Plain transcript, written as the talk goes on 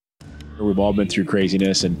We've all been through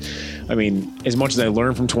craziness. And I mean, as much as I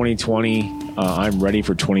learned from 2020, I'm ready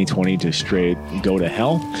for 2020 to straight go to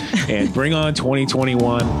hell and bring on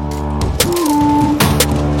 2021.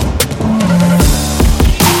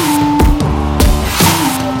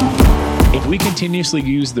 If we continuously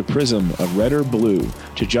use the prism of red or blue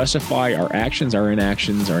to justify our actions, our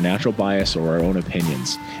inactions, our natural bias, or our own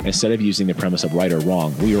opinions, instead of using the premise of right or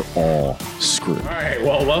wrong, we are all screwed. All right,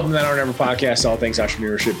 well, welcome to That Art Never Podcast, all things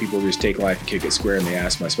entrepreneurship. People who just take life and kick it square in the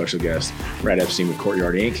ass. My special guest, Brad Epstein with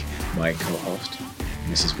Courtyard Inc., my co-host,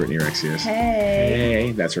 Mrs. Brittany Rexius.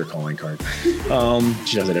 Hey. That's her calling card.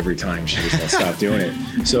 She does it every time. She just won't stop doing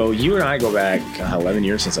it. So you and I go back 11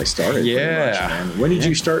 years since I started. Yeah. Much, when did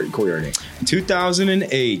you start Courtyard Inc.?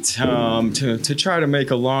 2008. To try to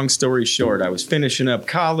make a long story short, I was finishing up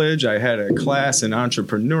college. I had a class in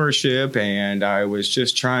entrepreneurship, and I was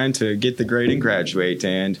just trying to get the grade and graduate.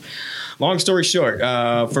 And long story short,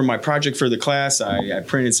 for my project for the class, I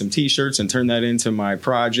printed some T-shirts and turned that into my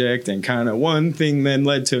project. And kind of one thing then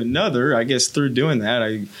led to another. I guess through doing that,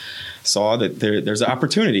 I saw that there's an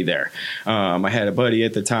opportunity there. I had a buddy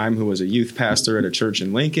at the time who was a youth pastor at a church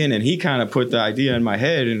in Lincoln, and he kind of put the idea in my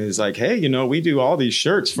head and is like, hey, we do all these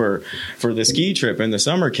shirts for the ski trip and the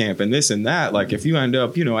summer camp and this and that. Like, if you end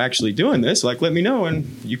up, actually doing this, like, let me know and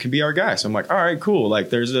you can be our guy. So I'm like, all right, cool. Like,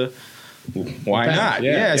 there's a why not?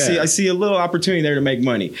 Yeah. I see a little opportunity there to make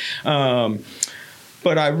money.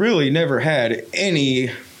 But I really never had any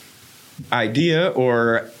idea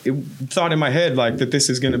or thought in my head like that this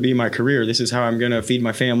is going to be my career. This is how I'm going to feed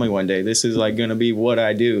my family one day. This is like going to be what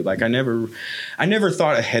I do. Like I never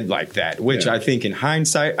thought ahead like that, which I think in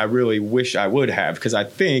hindsight, I really wish I would have, because I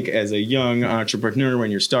think as a young entrepreneur,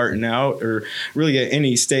 when you're starting out or really at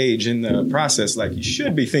any stage in the process, like you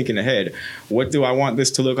should be thinking ahead. What do I want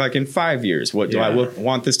this to look like in 5 years? What do I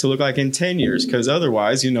want this to look like in 10 years? Because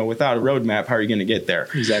otherwise, without a roadmap, how are you going to get there?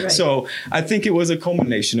 Exactly. So I think it was a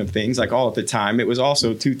culmination of things. Like all at the time, it was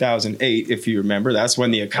also 2008, if you remember. That's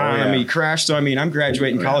when the economy crashed. So, I'm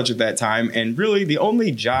graduating college at that time. And really the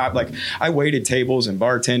only job, like I waited tables and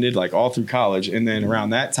bartended like all through college. And then around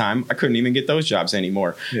that time, I couldn't even get those jobs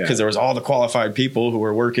anymore because there was all the qualified people who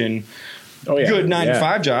were working good 9 to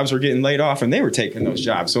 5 jobs were getting laid off and they were taking those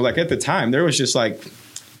jobs. So like at the time, there was just like,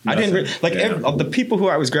 the people who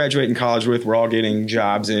I was graduating college with were all getting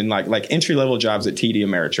jobs in like entry level jobs at TD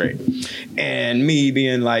Ameritrade, and me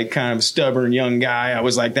being like kind of stubborn young guy, I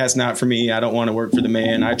was like, that's not for me. I don't want to work for the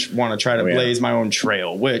man. I want to try to blaze my own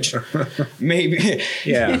trail, which maybe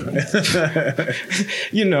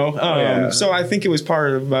So I think it was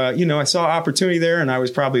part of I saw opportunity there, and I was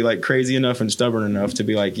probably like crazy enough and stubborn enough to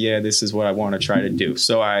be like, yeah, this is what I want to try to do.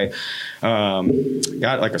 So I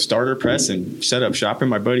got like a starter press and set up shop in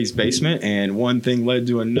my buddy's basement, and one thing led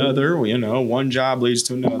to another. One job leads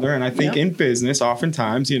to another, and I think in business,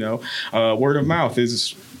 oftentimes, word of mouth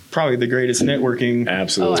is probably the greatest networking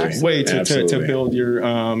way to build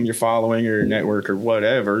your following or your network or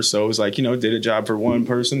whatever. So it was like, did a job for one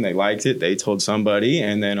person, they liked it, they told somebody,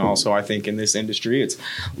 and then also I think in this industry, it's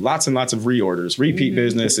lots and lots of reorders. Repeat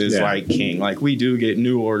business is like king. Like we do get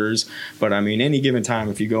new orders, but any given time,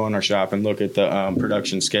 if you go in our shop and look at the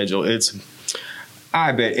production schedule,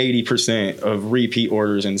 I bet 80% of repeat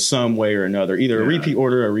orders in some way or another, either a repeat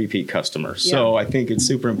order or a repeat customer. So I think it's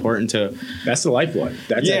super important to... That's the lifeblood.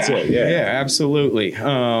 That's it. Yeah, absolutely.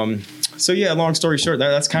 So long story short,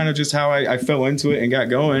 that's kind of just how I fell into it and got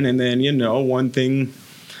going. And then, one thing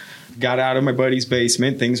got out of my buddy's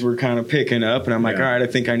basement, things were kind of picking up, and I'm like, all right, I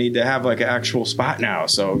think I need to have like an actual spot now.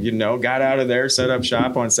 So, got out of there, set up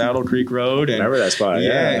shop on Saddle Creek Road. And remember that spot.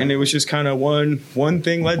 And it was just kind of one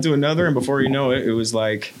thing led to another. And before you know it, it was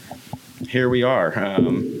like, here we are.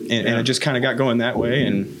 And it just kind of got going that way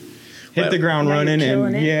and hit the ground running.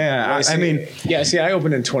 And I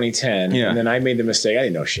opened in 2010 and then I made the mistake. I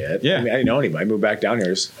didn't know shit. I didn't know anybody. I moved back down here.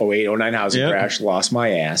 It was 08, 09 housing crash, lost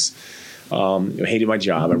my ass. Hated my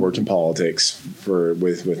job. I worked in politics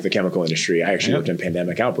with the chemical industry. I actually worked in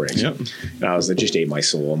pandemic outbreaks. And I was like, just ate my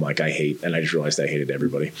soul. I'm like, and I just realized I hated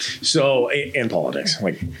everybody. So in politics,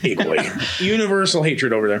 like equally, universal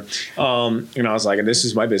hatred over there. And I was like, and this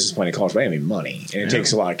is my business plan in college, but I have any money. And it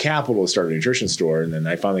takes a lot of capital to start a nutrition store. And then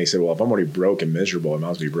I finally said, well, if I'm already broke and miserable, I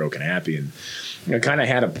might as well be broke and happy. And I kind of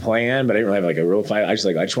had a plan, but I didn't really have like a real plan. I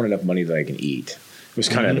just want enough money that I can eat. It was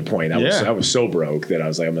kind of the point. I was so broke that I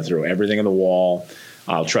was like, I'm going to throw everything on the wall.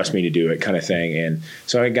 Trust me to do it kind of thing. And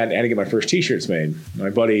so I had to get my first T-shirts made. My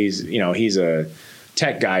buddy's, he's a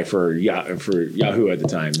tech guy for Yahoo at the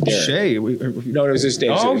time. Derek. Shay. No, it was just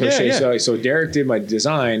Dave. So Derek did my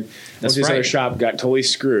design. Went to this other shop, got totally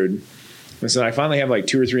screwed. And so I finally have like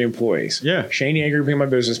 2 or 3 employees. Yeah. Shane Yeager being my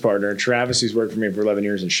business partner, Travis, who's worked for me for 11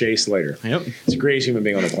 years, and Shay Slater. Yep. It's the greatest human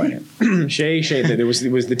being on the planet. Shay, it was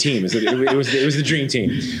the team. It was the dream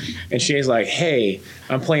team. And Shay's like, hey,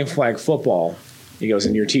 I'm playing flag football. He goes,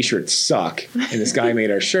 and your T-shirts suck. And this guy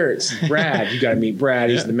made our shirts. Brad, you got to meet Brad.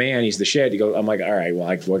 He's the man. He's the shit. He goes, I'm like, all right, well,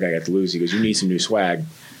 what I got to lose? He goes, you need some new swag.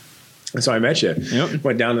 And so I met you. Yep.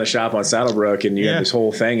 Went down to the shop on Saddlebrook, and you had this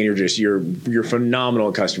whole thing, and you're phenomenal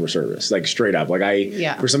at customer service, like straight up. Like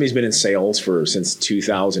for somebody who's been in sales since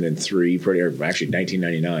 2003, or actually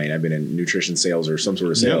 1999, I've been in nutrition sales or some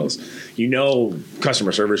sort of sales. Yep. You know,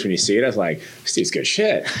 customer service when you see it. I was like, this dude's good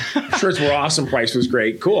shit. Shirts were awesome, price was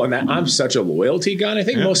great, cool. And I'm such a loyalty guy. And I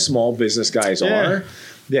think most small business guys are.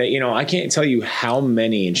 That I can't tell you how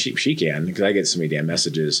many, and she can, because I get so many damn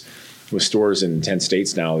messages with stores in 10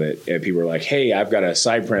 states now that people are like, hey, I've got a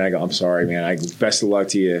side print. I go, I'm sorry, man. Best of luck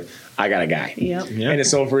to you. I got a guy. Yep. And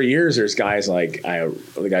so for years, there's guys like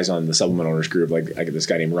the guys on the Supplement Owners Group. Like I get this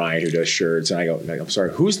guy named Ryan who does shirts, and I go, I'm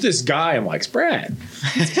sorry, who's this guy? I'm like, it's Brad.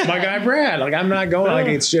 It's my guy, Brad. Like I'm not going. Like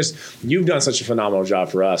it's just you've done such a phenomenal job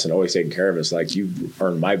for us and always taking care of us. Like you've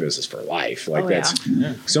earned my business for life. Like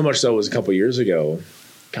so much so. It was a couple years ago,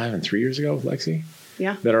 God, even 3 years ago, Lexi.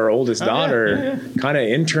 Yeah. That our oldest daughter kind of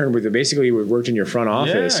interned with basically we worked in your front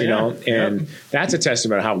office, you know, and that's a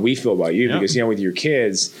testament of how we feel about you because, with your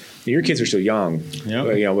kids are still young,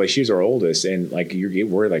 but, like she was our oldest and like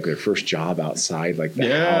we're like their first job outside, like the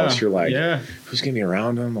house. You're like, who's going to be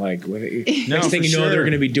around them? Like, next thing you know, they're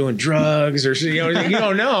going to be doing drugs or, you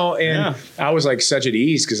don't know. And I was like such at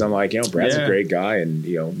ease because I'm like, Brad's a great guy and,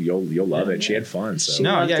 you'll love it. She had fun. So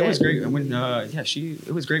it was great when,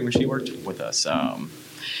 it was great when she worked with us.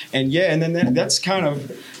 And then that's kind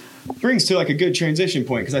of brings to like a good transition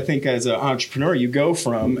point because I think as an entrepreneur, you go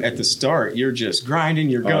from at the start, you're just grinding,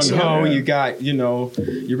 you're gung ho, you got,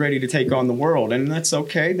 you're ready to take on the world, and that's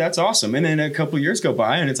okay, that's awesome. And then a couple of years go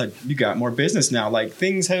by, and it's like you got more business now. Like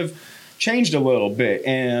things have changed a little bit,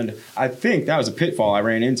 and I think that was a pitfall I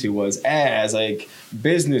ran into was as like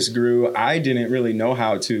business grew, I didn't really know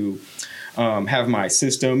how to have my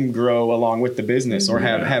system grow along with the business or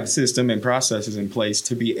have system and processes in place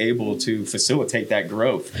to be able to facilitate that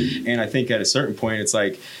growth. And I think at a certain point, it's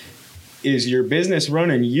like, is your business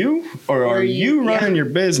running you or are you running your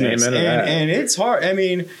business? And it's hard. I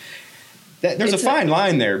mean, there's a fine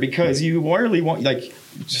line there because you really want, like,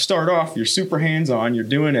 to start off, you're super hands-on, you're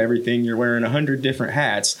doing everything, you're wearing 100 different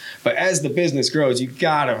hats. But as the business grows, you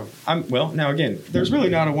gotta, now again, there's really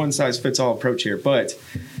not a one-size-fits-all approach here, but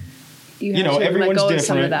everyone's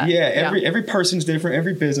different. Every person's different.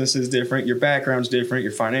 Every business is different. Your background's different.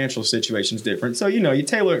 Your financial situation's different. So, you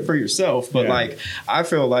tailor it for yourself. But like, I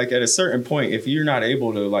feel like at a certain point, if you're not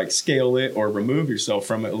able to like scale it or remove yourself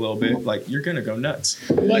from it a little bit, like you're going to go nuts.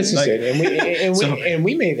 Well, that's just it. I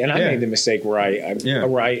made the mistake where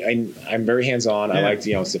I'm very hands-on. I like,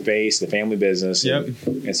 it's the face, the family business.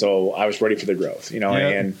 And so I was ready for the growth,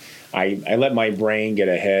 and I let my brain get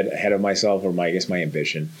ahead of myself or my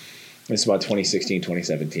ambition. It's about 2016,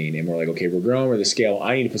 2017. And we're like, okay, we're growing, we're the scale.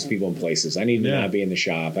 I need to put some people in places. I need to not be in the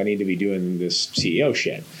shop. I need to be doing this CEO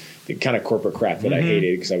shit. The kind of corporate crap that I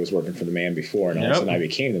hated because I was working for the man before. And all of a sudden I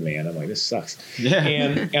became the man. I'm like, this sucks.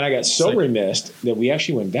 And I got so remiss that we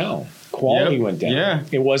actually went down. Quality went down.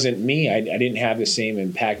 It wasn't me. I didn't have the same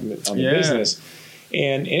impact on the business.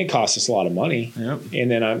 And it cost us a lot of money. And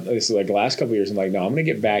then this is like the last couple of years, I'm like, no, I'm going to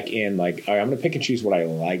get back in. Like, I'm going to pick and choose what I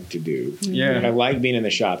like to do. I like being in the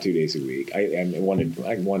shop 2 days a week.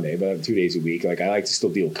 One day, but 2 days a week. Like, I like to still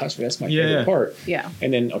deal with customers. That's my favorite part.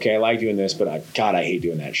 And then, okay, I like doing this, but I hate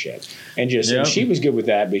doing that shit. And and she was good with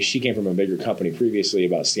that, but she came from a bigger company previously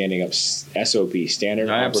about standing up SOP, standard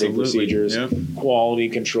operating procedures, quality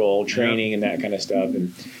control, training, and that kind of stuff.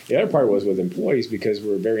 And the other part was with employees because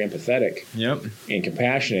we're very empathetic. And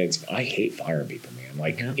compassionate. I hate firing people, man.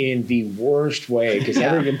 Like in the worst way, because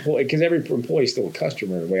every employee is still a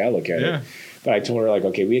customer. The way I look at it. But I told her like,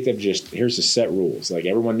 okay, we have to here's the set rules. Like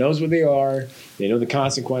everyone knows what they are. They know the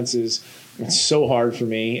consequences. It's so hard for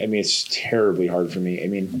me. I mean, it's terribly hard for me. I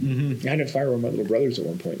mean, I had to fire one of my little brothers at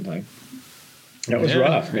one point in time. That was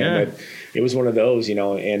rough, man. But it was one of those,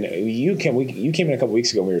 and you came in a couple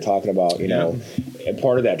weeks ago and we were talking about, and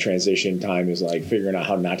part of that transition time is like figuring out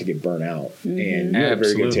how not to get burnt out. And you had a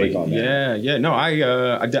very good take on that. No,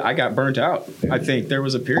 I got burnt out. I think there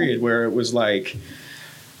was a period where it was like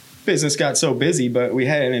business got so busy, but we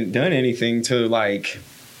hadn't done anything to like,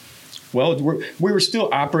 we were still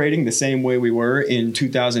operating the same way we were in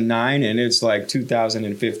 2009, and it's like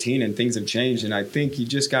 2015, and things have changed. And I think you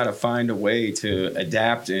just got to find a way to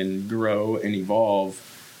adapt and grow and evolve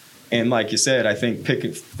And like you said, I think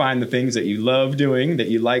find the things that you love doing, that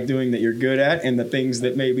you like doing, that you're good at, and the things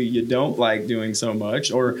that maybe you don't like doing so much,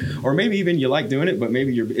 or maybe even you like doing it, but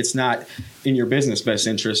maybe it's not in your business best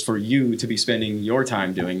interest for you to be spending your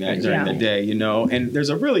time doing that during the day, you know. And there's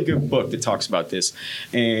a really good book that talks about this,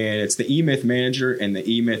 and it's the E-Myth Manager and the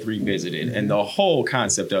E-Myth Revisited, and the whole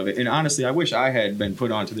concept of it. And honestly, I wish I had been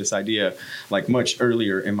put onto this idea like much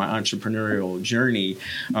earlier in my entrepreneurial journey,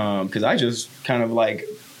 because I just kind of like,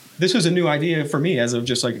 this was a new idea for me as of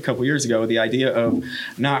just like a couple years ago, the idea of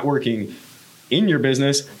not working in your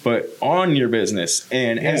business, but on your business.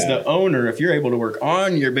 And as the owner, if you're able to work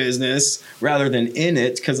on your business rather than in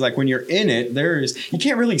it, because like when you're in it, you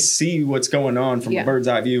can't really see what's going on from a bird's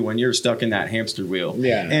eye view when you're stuck in that hamster wheel.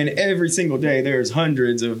 Yeah. And every single day, there's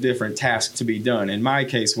hundreds of different tasks to be done. In my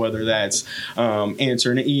case, whether that's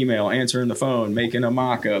answering an email, answering the phone, making a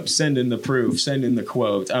mock-up, sending the proof, sending the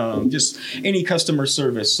quote, just any customer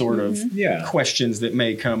service sort of questions that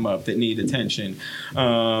may come up that need attention.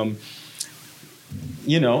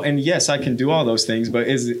 You know, and yes, I can do all those things, but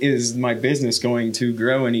is my business going to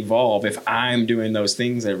grow and evolve if I'm doing those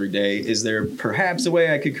things every day? Is there perhaps a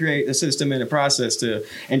way I could create a system and a process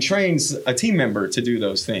and train a team member to do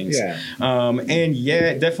those things? Yeah.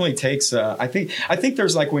 It definitely takes. I think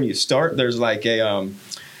there's like when you start, there's like a,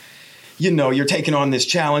 you're taking on this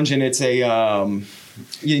challenge, and it's a.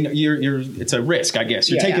 It's a risk, I guess.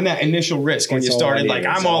 You're taking that initial risk when you started, like,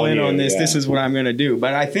 I'm all in on this. This is what I'm going to do.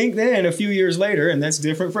 But I think then a few years later, and that's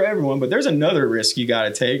different for everyone, but there's another risk you got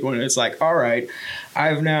to take when it's like, all right,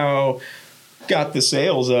 I've now got the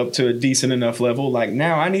sales up to a decent enough level. Like,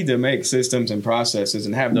 now I need to make systems and processes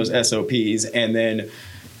and have those SOPs, and then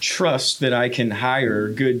trust that I can hire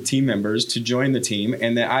good team members to join the team,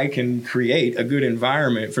 and that I can create a good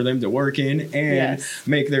environment for them to work in and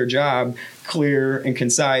make their job clear and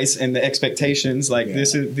concise, and the expectations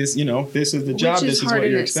this is the job, this is what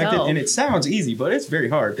you're expected. And it sounds easy, but it's very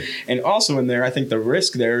hard. And also in there, I think the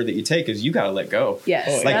risk there that you take is you got to let go.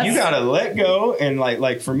 Yes. Like you got to let go. And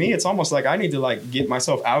like for me, it's almost like I need to like get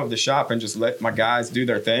myself out of the shop and just let my guys do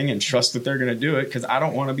their thing and trust that they're going to do it. 'Cause I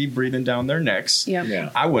don't want to be breathing down their necks. Yep. Yeah.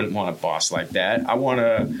 I wouldn't want a boss like that. I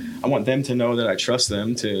want them to know that I trust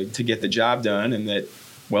them to get the job done, and that,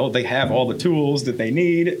 well, they have all the tools that they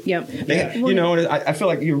need. Yep. I feel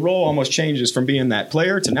like your role almost changes from being that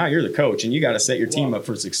player to now you're the coach, and you got to set your team up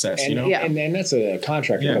for success. And, and that's a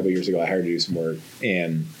contractor a couple of years ago I hired to do some work,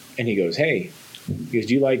 and he goes, hey, do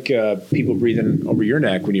you like people breathing over your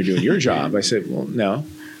neck when you're doing your job? I said, well, no.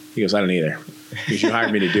 He goes, I don't either. Because you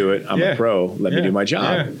hired me to do it. I'm a pro. Let me do my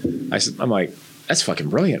job. Yeah. I'm like, that's fucking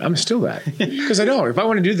brilliant. I'm still that. Because I don't. If I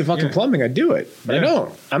want to do the fucking plumbing, I'd do it. But I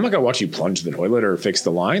don't. I'm not going to watch you plunge the toilet or fix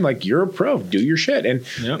the line. Like, you're a pro. Do your shit. And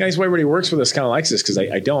that's why everybody works with us kind of likes this, because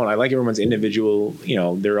I don't. I like everyone's individual,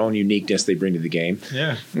 their own uniqueness they bring to the game.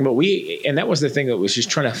 Yeah. But and that was the thing that was just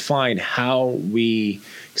trying to find how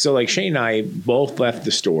so like Shane and I both left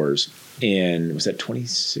the stores in, was that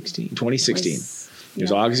 2016? 2016. It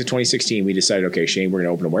was August of 2016. We decided, okay, Shane, we're going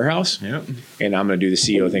to open a warehouse, and I'm going to do the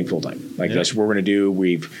CEO thing full time. Like that's what we're going to do.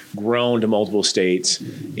 We've grown to multiple states,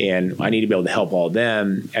 and I need to be able to help all of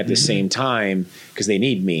them at the same time because they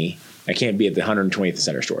need me. I can't be at the 120th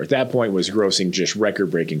Center store. At that point, was grossing just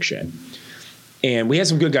record-breaking shit. And we had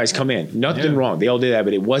some good guys come in. Nothing wrong. They all did that,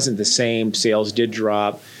 but it wasn't the same. Sales did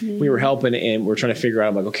drop. We were helping, and we're trying to figure out,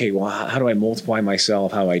 I'm like, okay, well, how do I multiply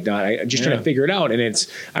myself? How do I not? I'm just trying to figure it out, and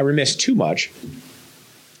I remiss too much.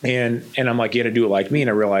 And I'm like, you got to do it like me. And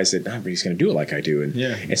I realized that nobody's going to do it like I do.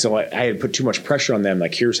 And so I had put too much pressure on them.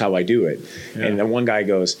 Like, here's how I do it. Yeah. And then one guy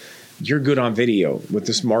goes, you're good on video with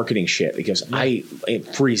this marketing shit. He goes,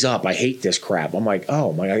 it frees up. I hate this crap. I'm like,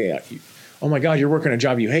 oh my God, you're working a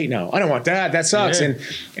job you hate now. I don't want that. That sucks. Yeah.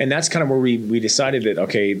 And that's kind of where we decided that,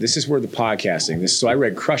 okay, this is where the podcasting, so I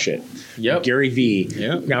read Crush It. Yep. Gary Vee.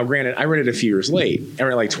 Yep. Now, granted, I read it a few years late. I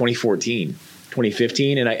read it like 2014,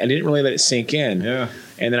 2015, and I didn't really let it sink in. Yeah.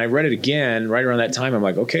 And then I read it again right around that time. I'm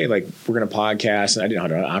like, okay, like we're going to podcast. And I didn't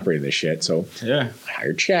know how to operate this shit. So I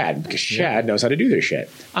hired Chad because Chad knows how to do this shit.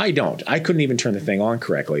 I don't. I couldn't even turn the thing on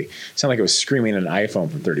correctly. It sounded like I was screaming at an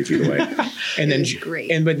iPhone from 30 feet away. And then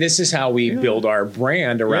great. But this is how we build our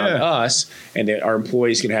brand around us, and that our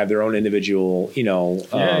employees can have their own individual,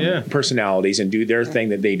 personalities and do their thing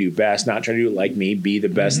that they do best, not try to do it like me, be the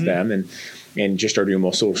best them. And just start doing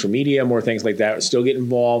more social media, more things like that. Still get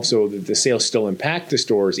involved so that the sales still impact the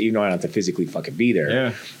stores, even though I don't have to physically fucking be there.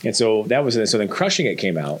 Yeah. And so that was it. So then Crushing It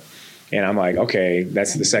came out. And I'm like, okay,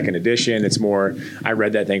 that's the second edition. It's more, I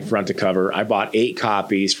read that thing front to cover. I bought 8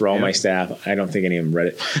 copies for all my staff. I don't think any of them read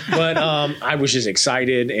it. But I was just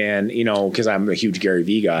excited. And, you know, because I'm a huge Gary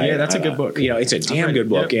Vee guy. Yeah, that's a good book. You know, it's a damn good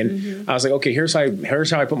book. And I was like, okay, here's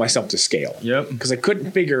how I put myself to scale. Because I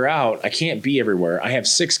couldn't figure out, I can't be everywhere. I have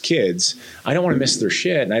 6 kids. I don't want to miss their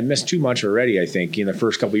shit. And I've missed too much already, I think. In the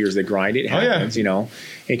first couple of years they grind, it happens, you know.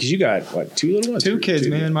 Because you got, what, 2 little ones? 2 kids,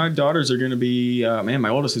 man. My daughters are going to be, my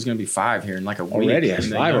oldest is going to be 5 here in like a week. Already? And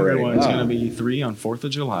the 5 younger already. one's going to be 3 on 4th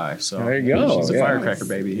of July. So there you go. She's a firecracker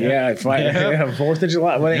baby. Yeah, 4th of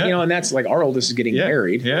July. Well, you know, and that's like our oldest is getting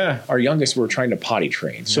married. Our youngest, we're trying to potty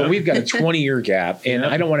train. So we've got a 20-year gap, and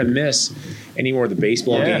I don't want to miss any more of the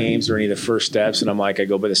baseball games or any of the first steps. And I'm like,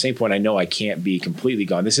 but at the same point, I know I can't be completely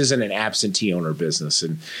gone. This isn't an absentee owner business.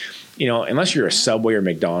 And you know, unless you're a Subway or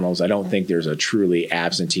McDonald's, I don't think there's a truly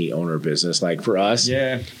absentee owner business. Like for us,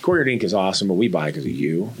 Courtyard Inc. is awesome, but we buy because of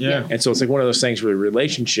you. And so it's like one of those things where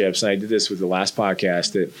relationships, and I did this with the last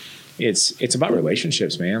podcast, that it's about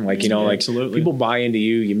relationships, man. Like, you know, like people buy into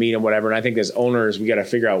you, you meet them, whatever. And I think as owners, we got to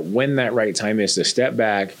figure out when that right time is to step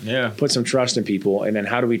back, put some trust in people. And then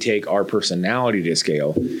how do we take our personality to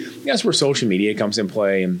scale? That's where social media comes in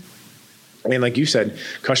play. And I mean, like you said,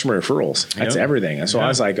 customer referrals, that's everything. And so I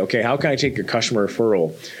was like, okay, how can I take a customer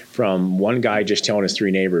referral from one guy just telling his 3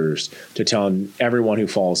 neighbors to telling everyone who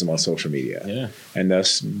follows him on social media? And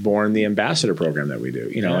thus born the ambassador program that we do.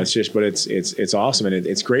 You know, it's just, but it's awesome. And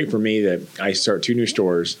it's great for me that I start 2 new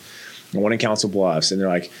stores, one in Council Bluffs, and they're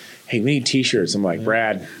like, hey, we need T-shirts. I'm like,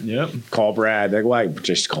 Brad, call Brad. They go, why?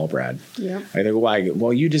 Just call Brad. I go, why?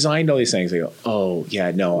 Well, you designed all these things. They go, oh,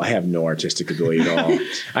 yeah, no, I have no artistic ability at all.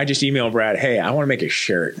 I just emailed Brad, hey, I want to make a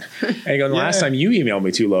shirt. And he goes, the last time you emailed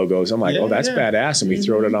me 2 logos, I'm like, oh, that's badass. And we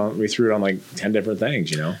threw it on like 10 different things,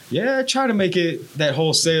 you know? Yeah, try to make it that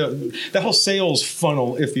whole sales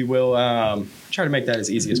funnel, if you will. Try to make that as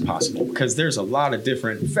easy as possible, because there's a lot of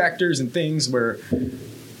different factors and things where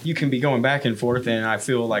you can be going back and forth, and I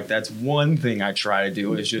feel like that's one thing I try to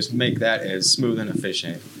do is just make that as smooth and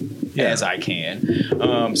efficient as I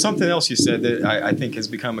can. Something else you said that I think has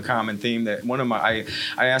become a common theme, that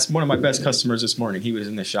I asked one of my best customers this morning. He was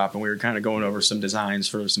in the shop, and we were kind of going over some designs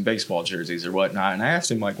for some baseball jerseys or whatnot, and I asked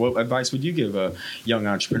him, like, what advice would you give a young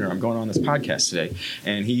entrepreneur? I'm going on this podcast today.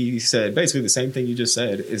 And he said basically the same thing you just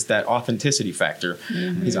said, is that authenticity factor.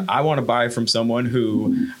 He's like, I want to buy from someone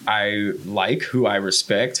who I like, who I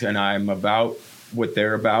respect, and I'm about what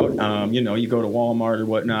they're about. You know, you go to Walmart or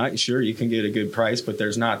whatnot, sure, you can get a good price, but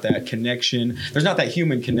there's not that connection. There's not that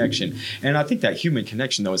human connection. And I think that human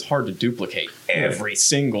connection, though, is hard to duplicate every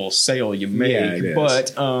single sale you make.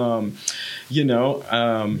 But, you know,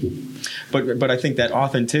 but I think that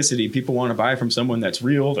authenticity, people want to buy from someone that's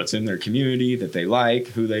real, that's in their community, that they like,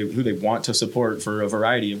 who they want to support for a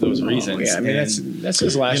variety of those reasons. Yeah, I mean, that's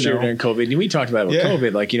just last year during COVID. And we talked about it with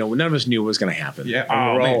COVID, like, you know, none of us knew what was going to happen.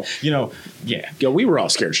 We were all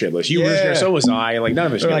scared shitless. You were scared, so was I. Like, none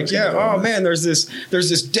of us knew. Like, oh man, there's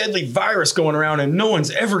this deadly virus going around, and no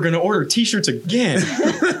one's ever going to order T-shirts again.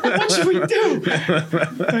 What should we do?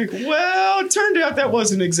 Like, well, it turned out that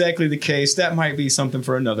wasn't exactly the case. That might be something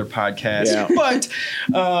for another podcast. Yeah. But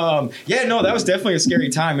that was definitely a scary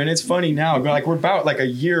time. And it's funny now, like, we're about like a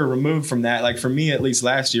year removed from that. Like, for me, at least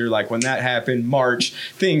last year, like when that happened, March,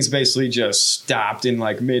 things basically just stopped in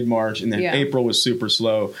like mid-March, and then April was super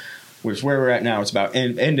slow. Which where we're at now, it's about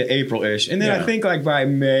end of April-ish. And then I think like by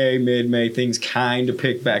mid-May, things kind of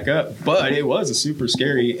picked back up. But it was a super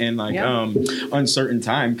scary and like uncertain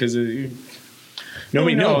time, because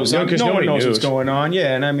nobody knows. No one knows what's going on.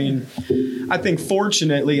 Yeah, and I mean, I think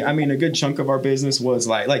fortunately, I mean, a good chunk of our business was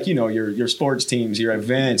like you know, your sports teams, your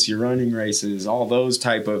events, your running races, all those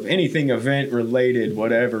type of anything event related,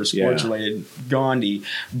 whatever, sports related, Gandhi.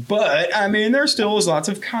 But I mean, there still is lots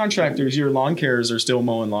of contractors. Your lawn carers are still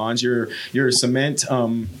mowing lawns. Your cement.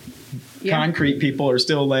 Concrete people are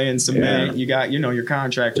still laying cement. You got, you know, your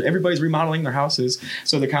contractor. Everybody's remodeling their houses,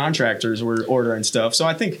 so the contractors were ordering stuff. So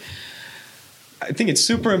I think it's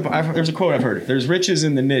super important. There's a quote I've heard. There's riches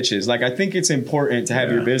in the niches. Like, I think it's important to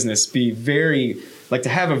have your business be very, like, to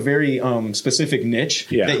have a very specific niche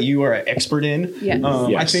that you are an expert in.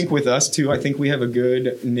 I think with us too, I think we have a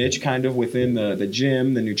good niche kind of within the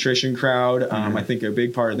gym, the nutrition crowd. I think a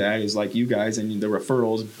big part of that is like you guys and the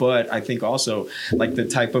referrals. But I think also like the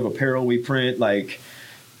type of apparel we print, like,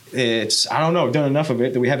 it's, I don't know, done enough of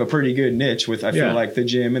it that we have a pretty good niche with, I feel like, the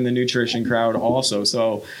gym and the nutrition crowd also.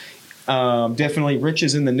 So definitely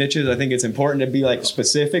riches in the niches. I think it's important to be like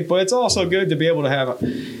specific, but it's also good to be able to have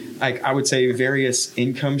like I would say various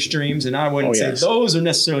income streams, and I wouldn't say those are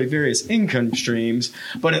necessarily various income streams,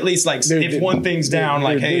 but at least like if one thing's down,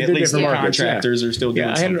 like hey, at least the contractors are still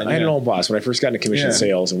doing something. I had an old boss when I first got into commission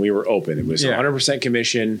sales, and we were open. It was 100%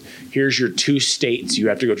 commission. Here's your 2 states. You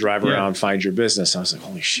have to go drive around, find your business. I was like,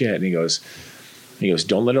 holy shit! And he goes,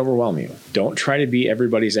 don't let it overwhelm you. Don't try to be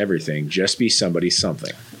everybody's everything. Just be somebody's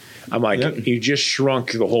something. I'm like, you just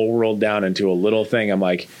shrunk the whole world down into a little thing. I'm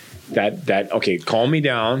like, okay, calm me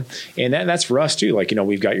down. And that's for us too. Like,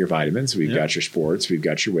 we've got your vitamins, we've got your sports, we've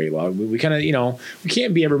got your weight loss. We kind of, we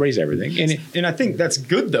can't be everybody's everything. And I think that's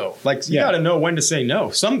good though. Like you got to know when to say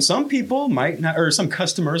no. Some people might not, or some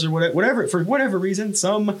customers or whatever, for whatever reason,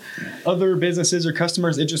 some other businesses or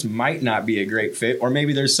customers, it just might not be a great fit. Or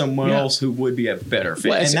maybe there's someone else who would be a better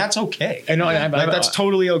fit. And that's okay. I know. That's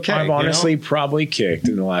totally okay. I've honestly probably kicked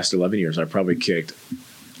in the last 11 years. I've probably kicked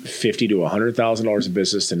 $50,000 to $100,000 of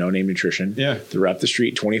business to No Name Nutrition. Yeah. They're up the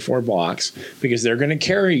street 24 blocks because they're going to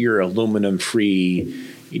carry your aluminum free,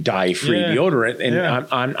 dye-free deodorant, and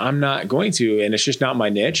I'm not going to, and it's just not my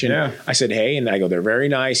niche. And I said, hey, and I go, they're very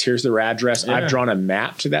nice. Here's their address. I've drawn a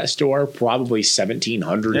map to that store probably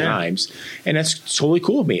 1,700 times, and that's totally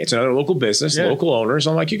cool with me. It's another local business, local owners.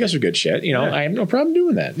 I'm like, you guys are good shit. I have no problem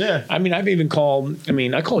doing that. Yeah. I mean, I've even called.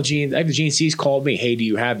 I called Gene. I have the GNC's called me. Hey, do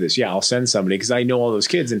you have this? Yeah, I'll send somebody because I know all those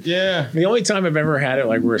kids. And the only time I've ever had it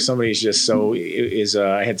like where somebody's just so is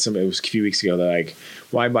I had some. It was a few weeks ago that like.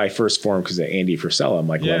 Why buy First Form? Because of Andy Frisella. I'm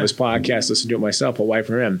like, love his podcast, listen to it myself. But why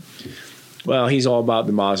for him? Well, he's all about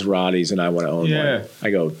the Maseratis, and I want to own one. I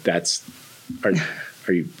go,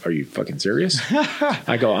 are you fucking serious?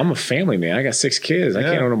 I go, I'm a family man. I got 6 kids. I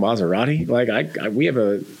can't own a Maserati. Like we have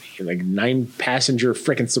a 9-passenger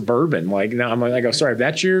freaking Suburban. Like now, I go, sorry,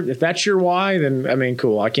 if that's your why, then I mean,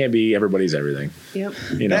 cool. I can't be everybody's everything. Yep.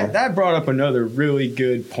 That brought up another really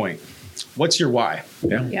good point. What's your why?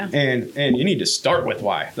 Yeah. And you need to start with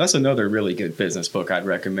why. That's another really good business book I'd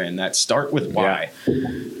recommend. That start with why.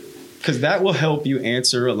 Because that will help you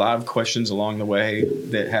answer a lot of questions along the way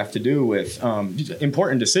that have to do with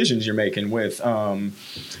important decisions you're making with,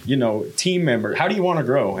 team member. How do you want to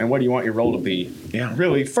grow and what do you want your role to be? Yeah.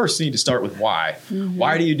 Really, first you need to start with why. Mm-hmm.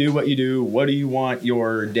 Why do you do what you do? What do you want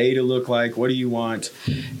your day to look like? What do you want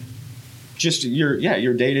just your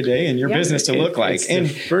day-to-day and your business to look like? And the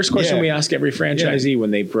first question we ask every franchisee when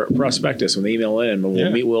they prospect us, when they email in,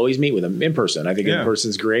 we'll always meet with them in person. I think in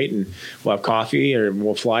person's great, and we'll have coffee or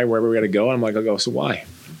we'll fly wherever we got to go. And I'm like, I'll go, so why?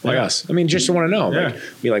 Why us? I mean, just to want to know. Like,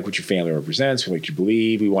 we like what your family represents. We like what you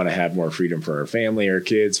believe. We want to have more freedom for our family, our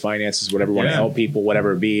kids, finances, whatever. We want to help people,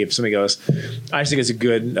 whatever it be. If somebody goes, I just think it's a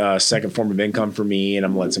good second form of income for me, and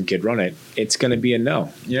I'm going to let some kid run it, it's going to be a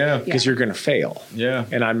no. Yeah. Because you're going to fail. Yeah.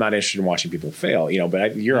 And I'm not interested in watching people fail.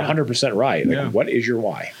 But you're 100% right. Like, what is your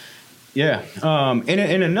why? Yeah. And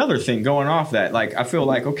another thing going off that, like, I feel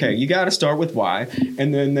like, okay, you got to start with why.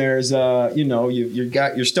 And then there's,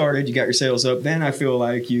 you're started, you got your sales up. Then I feel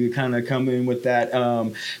like you kind of come in with that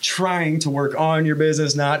trying to work on your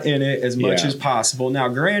business, not in it as much as possible. Now,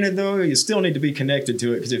 granted, though, you still need to be connected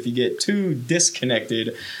to it, because if you get too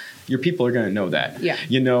disconnected, your people are going to know that,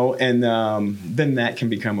 and then that can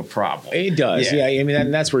become a problem. It does. Yeah. I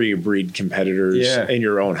mean, that's where you breed competitors in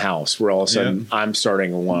your own house, where all of a sudden I'm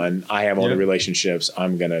starting one. I have all the relationships.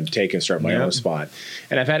 I'm going to take and start my own spot.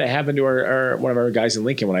 And I've had it happen to our one of our guys in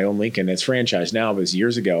Lincoln when I own Lincoln. It's franchised now, but it was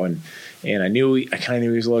years ago. And I kind of knew he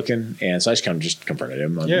was looking. And so I just kind of just confronted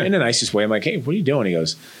him in the nicest way. I'm like, hey, what are you doing? He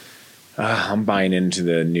goes, I'm buying into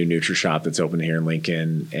the new NutriShop that's open here in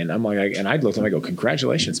Lincoln. And I'm like, and I looked at him, I go,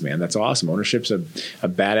 congratulations, man. That's awesome. Ownership's a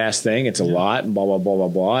badass thing. It's a lot and blah, blah, blah, blah,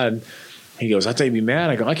 blah. And he goes, I thought you'd be mad.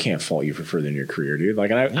 I go, I can't fault you for furthering your career, dude. Like,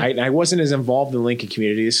 I wasn't as involved in the Lincoln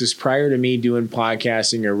community. This is prior to me doing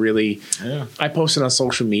podcasting or really, I posted on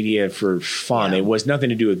social media for fun. It was nothing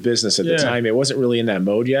to do with business at the time. It wasn't really in that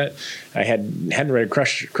mode yet. I hadn't read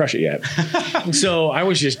Crush It yet. So I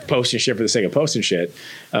was just posting shit for the sake of posting shit.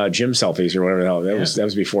 Gym selfies or whatever the hell. That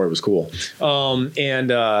was before it was cool.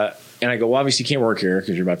 And I go, well, obviously you can't work here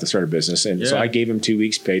because you're about to start a business. And so I gave him 2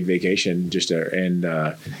 weeks paid vacation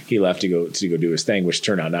and he left to go do his thing, which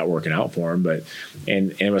turned out not working out for him. But,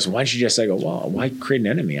 and it was, why don't you just, I go, well, why create an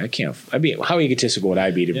enemy? How egotistical would I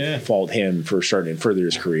be to fault him for starting to further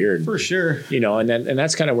his career? And, for sure. And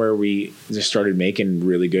that's kind of where we just started making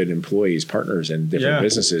really good employees, partners in different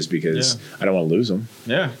businesses, because I don't want to lose them.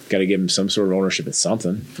 Yeah. Got to give them some sort of ownership in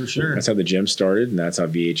something. For sure. That's how the gym started, and that's how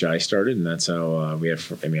VHI started, and that's how we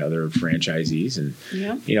have other franchisees. And,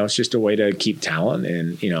 it's just a way to keep talent.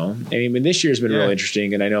 And, this year's been really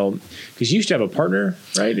interesting. And I know, because you used to have a partner,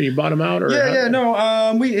 right? And you bought him out? Or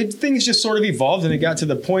things just sort of evolved, and it got to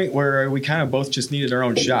the point where we kind of both just needed our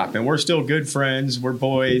own shop. And we're still good friends. We're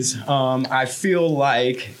boys. I feel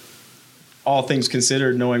like, all things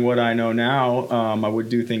considered, knowing what I know now, I would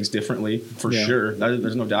do things differently for sure.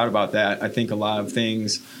 There's no doubt about that. I think a lot of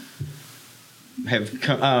things have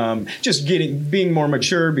just being more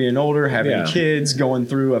mature, being older, having kids, going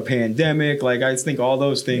through a pandemic. Like, I think all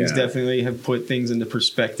those things definitely have put things into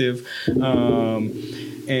perspective. So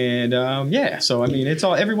I mean, it's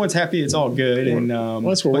all, everyone's happy, it's all good, and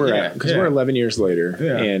that's where we're at, because we're 11 years later,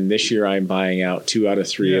 and this year I'm buying out 2 out of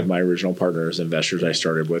 3 of my original partners, investors I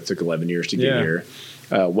started with. Took 11 years to get here.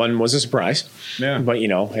 One was a surprise, but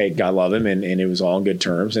hey, God love him, and it was all on good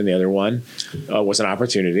terms. And the other one was an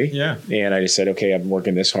opportunity, and I just said, okay, I've been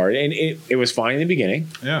working this hard, and it was fine in the beginning,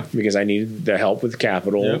 because I needed the help with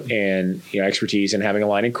capital and expertise and having a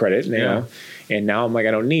line of credit, and now I'm like,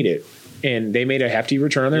 I don't need it. And they made a hefty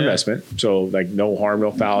return on their investment. So, like, no harm,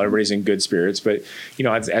 no foul. Everybody's in good spirits. But,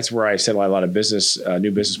 that's where I said a lot of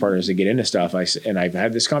new business partners to get into stuff. And I've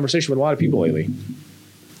had this conversation with a lot of people lately.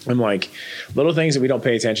 I'm like, little things that we don't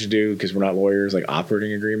pay attention to because we're not lawyers, like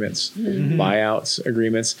operating agreements, buyouts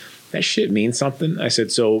agreements. That shit means something. I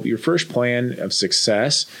said, so your first plan of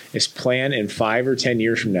success is plan in 5 or 10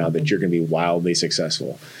 years from now that you're going to be wildly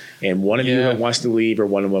successful. And one of you wants to leave, or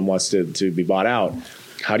one of them wants to be bought out.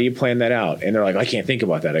 How do you plan that out? And they're like, I can't think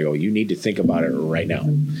about that. I go, you need to think about it right now.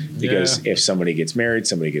 Because if somebody gets married,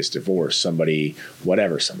 somebody gets divorced, somebody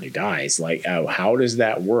dies, like, how does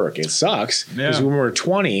that work? It sucks. Because when we were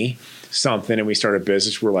 20 something and we started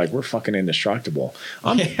business, we're like, we're fucking indestructible.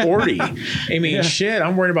 I'm 40. I mean, shit,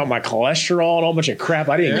 I'm worried about my cholesterol and all bunch of crap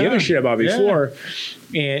I didn't give a shit about before.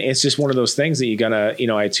 And it's just one of those things that you gotta,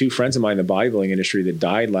 I had 2 friends of mine in the bodybuilding industry that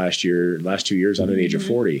died last 2 years under the age of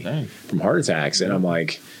 40 from heart attacks. And I'm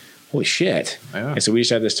like, holy shit. And so we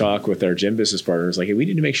just had this talk with our gym business partners, like, hey, we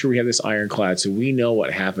need to make sure we have this ironclad so we know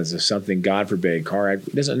what happens if something, God forbid, car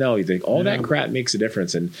doesn't know. You think all that crap makes a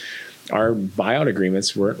difference. And our buyout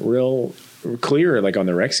agreements weren't real clear, like on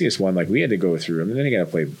the Rexius one, like we had to go through them, and then you got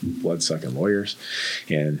to play blood-sucking lawyers.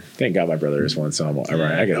 And thank God my brother is one, so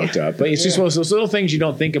I get hooked up. But it's just one of those little things you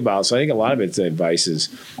don't think about. So I think a lot of it's advice is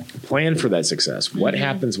plan for that success. What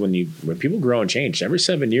happens when people grow and change? Every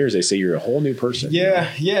 7 years, they say you're a whole new person.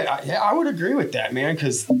 I would agree with that, man,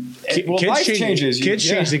 because life changes. Kids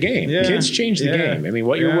change the game. Kids change the game. I mean,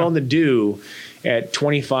 what you're willing to do at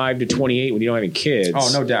 25 to 28 when you don't have any kids. Oh,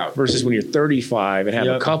 no doubt. Versus when you're 35 and have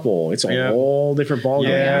a couple. It's a whole different ballgame.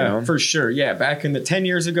 Yeah, for sure. Yeah, back in the 10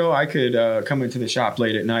 years ago, I could come into the shop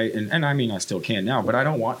late at night, and I mean, I still can now, but I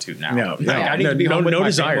don't want to now. I need to be home with my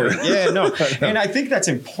desire. Family. And I think that's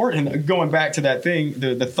important. Going back to that thing,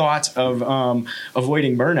 the thought of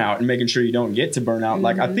avoiding burnout and making sure you don't get to burnout.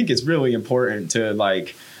 Like, I think it's really important to,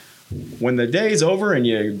 like, when the day's over and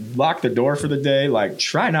you lock the door for the day, like,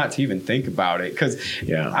 try not to even think about it. Because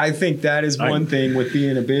I think that is one thing with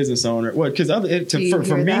being a business owner. Well, because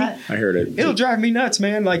for me, I heard it. It'll drive me nuts,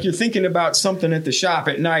 man. Like, you're thinking about something at the shop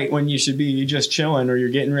at night when you should be just chilling, or you're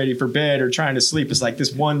getting ready for bed or trying to sleep. It's like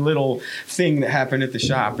this one little thing that happened at the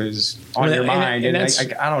shop is on your mind. And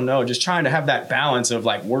I don't know, just trying to have that balance of,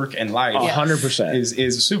 like, work and life 100%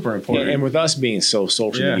 is super important. And with us being so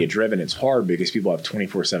social media driven, it's hard because people have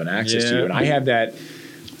 24/7 access to you. And I have that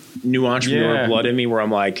new entrepreneur blood in me where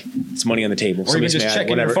I'm like, it's money on the table. Or even just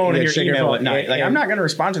checking your phone and your email at night. Like, I'm not going to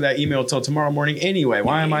respond to that email till tomorrow morning anyway.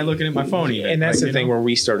 Why am I looking at my phone even? And that's the thing where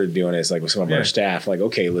we started doing is, like, with some of our staff, like,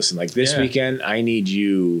 okay, listen, like, this weekend, I need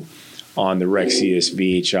you on the Rexius,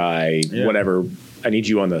 VHI, whatever. I need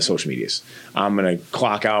you on the social medias. I'm going to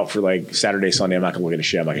clock out for, like, Saturday, Sunday. I'm not going to look at a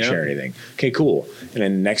shit. I'm not going to share anything. Okay, cool. And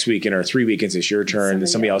then next weekend or 3 weekends, it's your turn. Then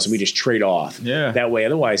somebody else, and we just trade off. That way.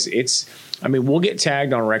 Otherwise, we'll get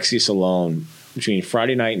tagged on Rexius alone between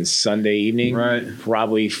Friday night and Sunday evening,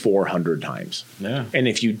 probably 400 times. And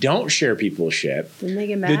if you don't share people's shit, then they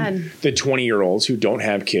get mad. The 20-year-olds who don't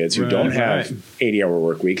have kids, who don't have 80-hour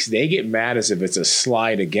work weeks, they get mad as if it's a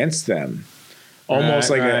slide against them. Almost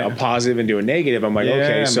like a positive into a negative. I'm like,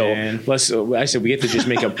 okay, so I said, we have to just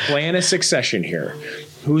make a plan of succession here.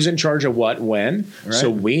 Who's in charge of what, when, so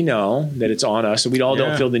we know that it's on us, so we all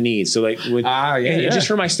don't feel the need. So, like, just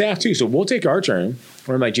for my staff too. So we'll take our turn.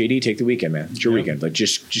 Or I'm like, JD, take the weekend, man. It's your weekend. Like,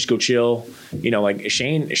 just go chill. You know, like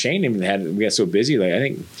Shane even we got so busy. Like, I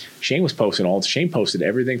think Shane posted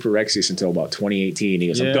everything for Rexius until about 2018. He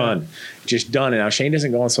goes, I'm done. Just done. And now Shane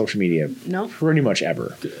doesn't go on social media pretty much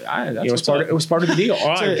ever. It was part of the deal.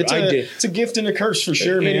 It's a gift and a curse for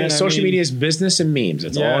sure, man. Social media is business and memes.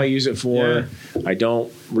 That's all I use it for. I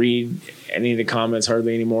don't read any of the comments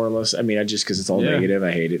hardly anymore unless because it's all negative.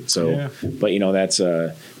 I hate it. So but that's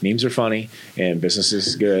memes are funny and business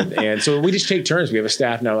is good. And so we just take turns. We have a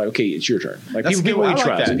staff now, like, okay, it's your turn. Like people we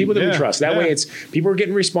trust. People that we trust. That way it's people are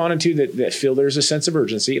getting responded to that feel there's a sense of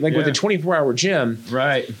urgency. Like with the 24-hour gym,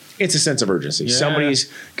 right? It's a sense of urgency.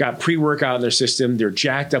 Somebody's got pre-workout in their system. They're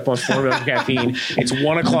jacked up on formula caffeine. It's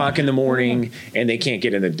 1:00 in the morning and they can't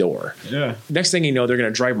get in the door. Yeah. Next thing you know, they're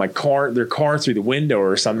going to drive their car through the window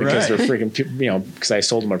or something because they're freaking, because I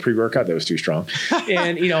sold them a pre-workout that was too strong.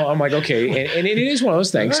 And, I'm like, okay. And it is one of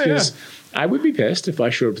those things because I would be pissed if I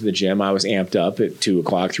showed up to the gym. I was amped up at 2:00,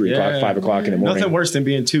 3:00, 5:00 in the morning. Nothing worse than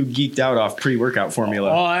being too geeked out off pre-workout formula.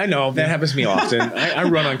 Oh, I know. That happens to me often. I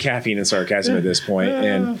run on caffeine and sarcasm at this point.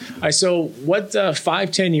 And so what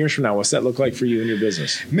 5-10 years from now, what's that look like for you and your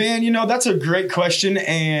business? Man, that's a great question.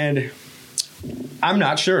 And I'm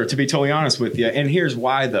not sure, to be totally honest with you. And here's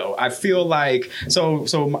why, though. I feel like so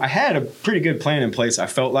I had a pretty good plan in place, I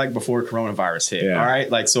felt like, before coronavirus hit. Yeah. All right.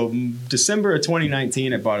 Like, so December of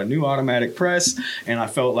 2019, I bought a new automatic press and I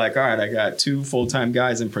felt like, all right, I got 2 full-time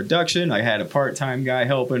guys in production. I had a part-time guy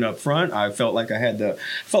helping up front. I felt like I had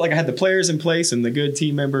the players in place and the good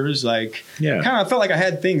team members. Like, kind of felt like I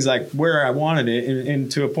had things like where I wanted it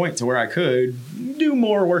and to a point to where I could do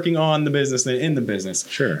more working on the business than in the business.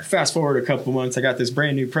 Sure. Fast forward a couple months, I got this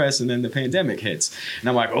brand new press and then the pandemic hits and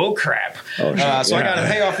I'm like, oh crap. So I got to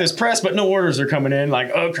pay off this press, but no orders are coming in.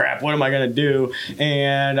 Like, oh crap, what am I going to do?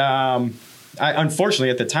 And I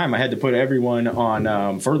unfortunately at the time I had to put everyone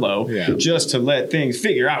on furlough just to let things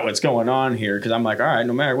figure out what's going on here. Cause I'm like, all right,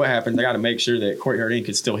 no matter what happens, I got to make sure that Courtyard Inc.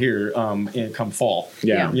 is still here come fall.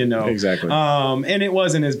 Yeah, exactly. And it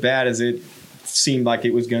wasn't as bad as it seemed like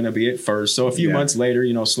it was going to be at first. So a few months later,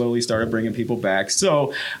 slowly started bringing people back.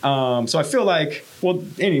 So I feel like, well,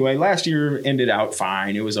 anyway, last year ended out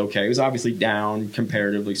fine. It was okay. It was obviously down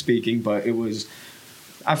comparatively speaking, but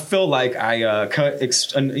I feel like I cut,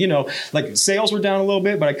 like sales were down a little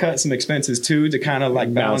bit, but I cut some expenses too to kind of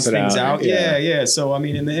like balance things out. Yeah. So,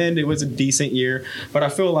 in the end, it was a decent year, but I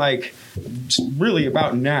feel like really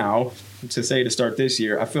about now, to start this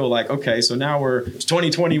year, I feel like, okay, so now it's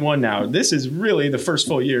 2021 now. This is really the first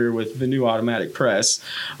full year with the new automatic press.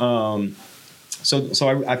 So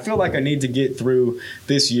I feel like I need to get through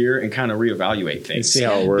this year and kind of reoevaluate things. And see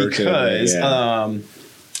how it works. Because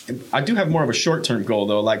I do have more of a short-term goal,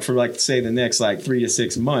 though, like for say the next 3 to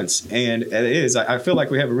 6 months. And it is, I feel like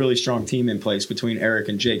we have a really strong team in place between Eric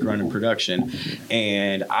and Jake running production.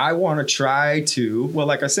 And I want to try to, well,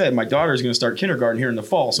 like I said, my daughter's going to start kindergarten here in the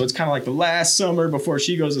fall. So it's kind of like the last summer before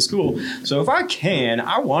she goes to school. So if I can,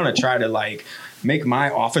 I want to try to make my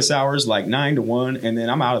office hours 9 to 1, and then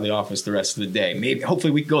I'm out of the office the rest of the day. Maybe, hopefully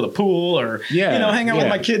we can go to the pool or, hang out with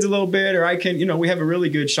my kids a little bit, or I can, we have a really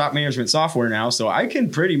good shop management software now, so I can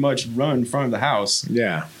pretty much run front of the house.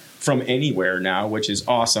 Yeah. From anywhere now, which is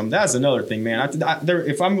awesome. That's another thing, man.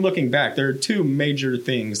 If I'm looking back, there are 2 major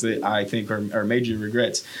things that I think are major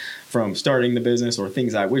regrets from starting the business, or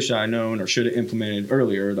things I wish I'd known or should have implemented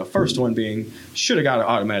earlier. The first one being, should have got an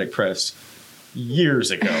automatic press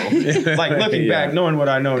years ago. Looking back, knowing what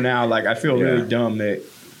I know now, I feel really dumb that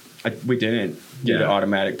we didn't get an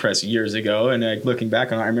automatic press years ago. And looking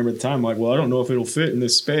back on it, I remember at the time, well, I don't know if it'll fit in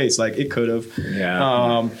this space. It could have.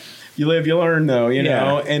 Yeah. You live, you learn, though, you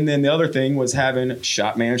know. And then the other thing was having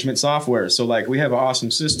shop management software. So, we have an awesome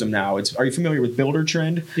system now. Are you familiar with Builder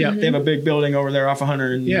Trend? Yeah. They have a big building over there off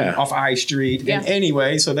 100 off I Street. Yeah. And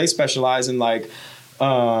anyway, so they specialize in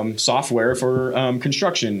software for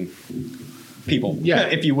construction people,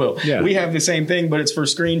 if you will. Yeah. We have the same thing, but it's for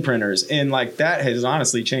screen printers. And that has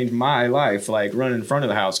honestly changed my life, running in front of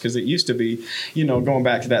the house. Because it used to be, going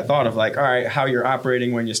back to that thought of all right, how you're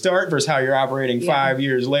operating when you start versus how you're operating 5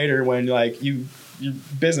 years later when your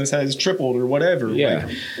business has tripled or whatever. Yeah.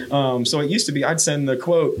 So it used to be I'd send the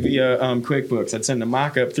quote via QuickBooks. I'd send the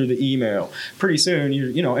mock-up through the email. Pretty soon,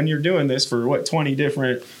 and you're doing this for 20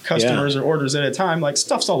 different customers or orders at a time.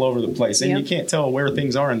 Stuff's all over the place, and you can't tell where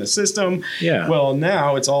things are in the system. Yeah. Well,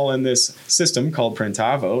 now it's all in this system called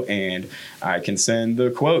Printavo, and I can send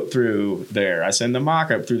the quote through there. I send the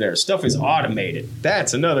mock-up through there. Stuff is automated.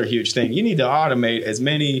 That's another huge thing. You need to automate as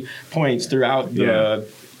many points throughout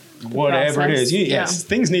whatever it is. Yes,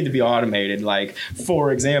 things need to be automated. Like,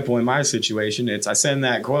 for example, in my situation, I send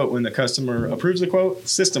that quote. When the customer approves the quote,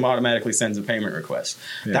 system automatically sends a payment request.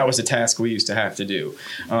 Yeah. That was a task we used to have to do.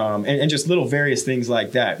 And just little various things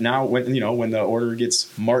like that. Now, when the order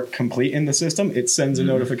gets marked complete in the system, it sends a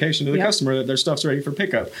notification to the customer that their stuff's ready for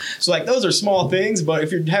pickup. So, like, those are small things, but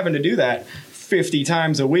if you're having to do that 50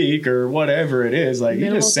 times a week or whatever it is, like, you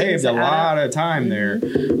just saved a lot of time there.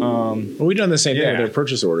 Well, we've done the same thing with our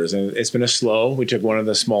purchase orders, and it's been we took one of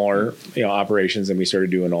the smaller operations, and we started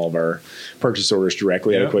doing all of our purchase orders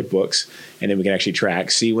directly out of QuickBooks, and then we can actually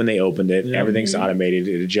see when they opened it. Everything's automated.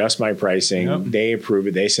 It adjusts my pricing. They approve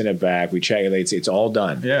it. They send it back. We check it. It's all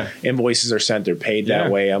done. Invoices are sent. They're paid that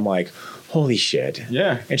way. I'm like, holy shit.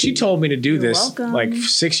 Yeah. And she told me to do this like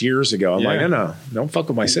 6 years ago. I'm like, no, don't fuck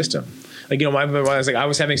with my system. Like, I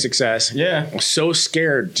was having success. Yeah. I was so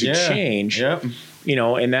scared to change. Yep.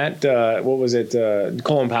 And that, what was it?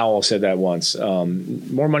 Colin Powell said that once.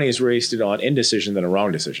 More money is wasted on indecision than a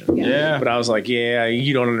wrong decision. Yeah. But I was like,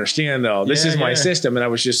 you don't understand, though. This is my system. And I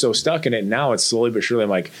was just so stuck in it. Now it's slowly but surely, I'm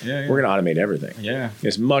like, we're going to automate everything. Yeah.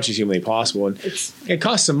 As much as humanly possible. And it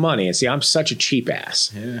costs some money. And see, I'm such a cheap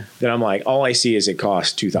ass that I'm like, all I see is it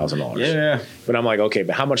costs $2,000. Yeah. But I'm like, okay,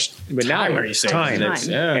 but how much? But time are you saving?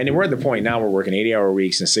 Time. And we're at the point now we're working 80-hour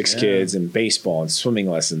weeks and 6 kids and baseball and swimming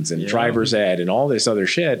lessons and driver's ed and all this other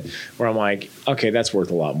shit where I'm like, okay, that's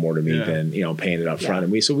worth a lot more to me than paying it up front.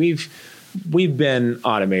 And we've been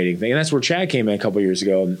automating things, and that's where Chad came in a couple of years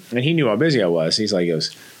ago, and he knew how busy I was. He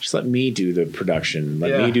goes, just let me do the production,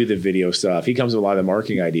 let me do the video stuff. He comes with a lot of the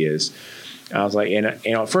marketing ideas. I was like, and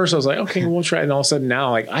at first I was like, okay, we'll try. And all of a sudden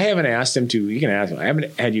now, like, I haven't asked him to. You can ask him. I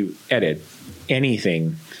haven't had you edit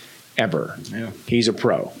anything ever. Yeah. He's a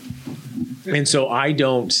pro. And so I'm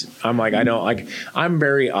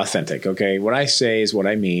very authentic. Okay. What I say is what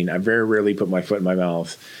I mean. I very rarely put my foot in my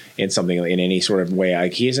mouth in something in any sort of way.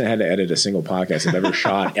 He hasn't had to edit a single podcast I've ever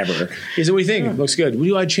shot ever. He said, what do you think? It looks good.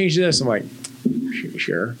 Do I change this? I'm like,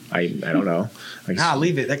 sure. I don't know.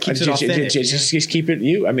 Leave it. That keeps it authentic. Just keep it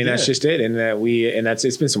you. I mean, that's just it. And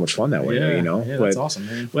it's been so much fun that way, Yeah, that's awesome,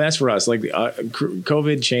 man. Well, that's for us. Like,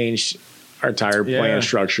 COVID changed our entire plan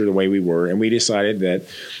structure, the way we were. And we decided that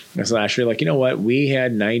last year, like, you know what? We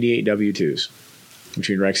had 98 W-2s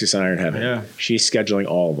between Rexius and Iron Heaven. Yeah. She's scheduling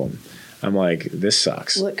all of them. I'm like, this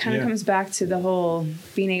sucks. Well, it kind of comes back to the whole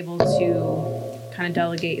being able to kind of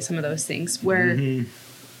delegate some of those things where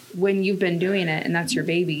when you've been doing it and that's your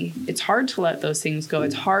baby, it's hard to let those things go.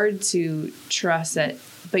 It's hard to trust it,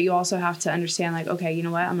 but you also have to understand, like, okay, you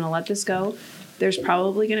know what? I'm going to let this go. There's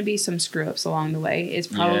probably going to be some screw ups along the way. It's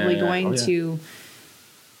probably going to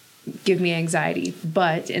give me anxiety,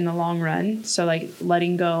 but in the long run, so like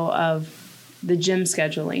letting go of the gym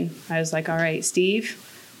scheduling, I was like, all right, Steve,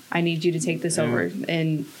 I need you to take this over.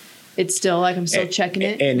 And it's still like, I'm still checking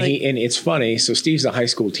it. And it's funny. So Steve's a high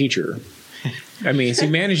school teacher. I mean, he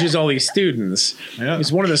manages all these students. Yeah.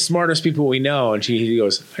 He's one of the smartest people we know. And he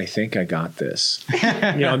goes, I think I got this.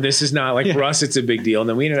 This is not like for us, it's a big deal. And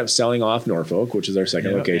then we ended up selling off Norfolk, which is our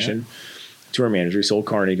second location, to our manager. We sold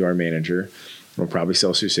Kearney to our manager. We'll probably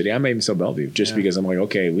sell Sioux City. I may even sell Bellevue just because I'm like,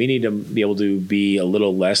 okay, we need to be able to be a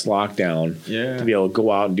little less locked down to be able to go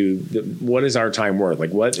out and do what is our time worth?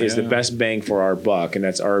 Like, what is the best bang for our buck? And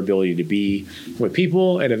that's our ability to be with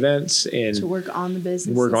people at events and to work on the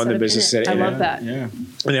business. I love that. Yeah.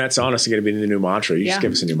 And that's honestly going to be the new mantra. You just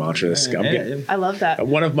give us a new mantra. I love that.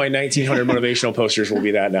 One of my 1900 motivational posters will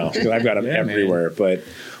be that now because I've got them everywhere. Man. But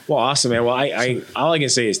well, awesome, man. Well, I all I can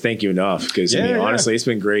say is thank you enough because honestly, it's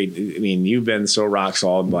been great. I mean, you've been so rock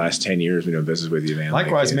solid the last 10 years we've done business with you, man.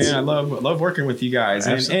 Likewise, man. I love working with you guys,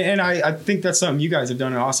 and I think that's something you guys have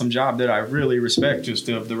done an awesome job that I really respect. Just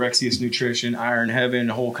of the Rexius Nutrition, Iron Heaven,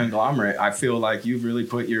 the whole conglomerate. I feel like you've really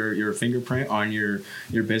put your fingerprint on your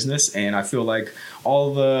business, and I feel like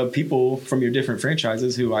all the people from your different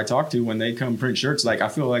franchises who I talk to when they come print shirts, like I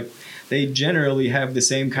feel like they generally have the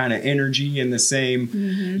same kind of energy and the same,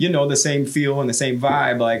 the same feel and the same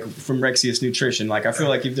vibe, like from Rexius Nutrition. Like, I feel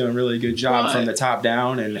like you've done a really good job from the top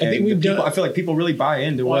down. And I feel like people really buy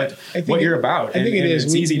into what you're about. I think it is.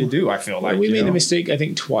 It's easy to do, I feel like. We made the mistake, I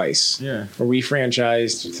think, twice. Yeah. Where we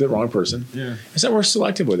franchised to the wrong person. Yeah. It's not we're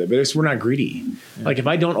selective with it, but we're not greedy. Yeah. Like, if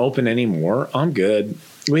I don't open anymore, I'm good.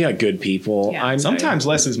 We got good people. Yeah. Sometimes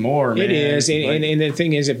less is more, man. It is. And the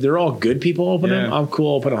thing is, if they're all good people open them, I'm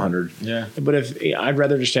cool, open 100. Yeah. But I'd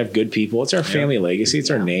rather just have good people. It's our family legacy.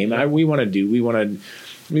 It's our name. We went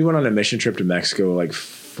on a mission trip to Mexico like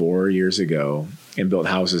 4 years ago and built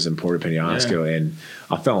houses in Puerto Penasco, and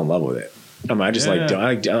I fell in love with it. I just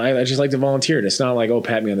I just like to volunteer. And it's not like, oh,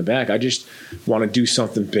 pat me on the back. I just want to do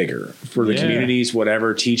something bigger for the communities,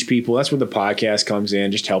 whatever, teach people. That's where the podcast comes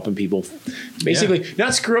in, just helping people basically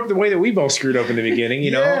not screw up the way that we both screwed up in the beginning,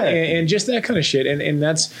 you know, and just that kind of shit. And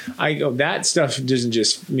that's, that stuff doesn't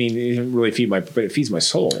just mean it really but it feeds my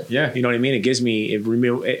soul. Yeah. You know what I mean? It gives me,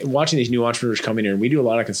 watching these new entrepreneurs come in here, and we do a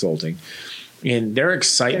lot of consulting. And their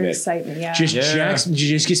excitement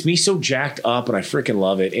just gets me so jacked up, and I freaking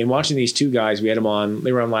love it. And watching these two guys, we had them on,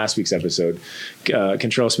 they were on last week's episode,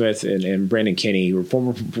 Contrell Smith and Brandon Kinney, who were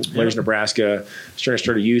former players in Nebraska, trying to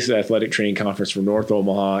start a youth athletic training conference for North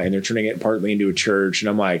Omaha, and they're turning it partly into a church. And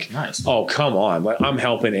I'm like, oh, come on. I'm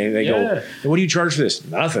helping. And they go, what do you charge for this?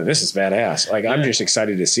 Nothing. This is badass. Like, I'm just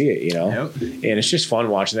excited to see it, you know? And it's just fun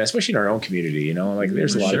watching that, especially in our own community, you know? Like,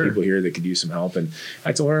 there's a lot of people here that could use some help. And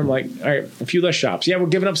I told her, I'm like, all right, a few less shops. Yeah, we're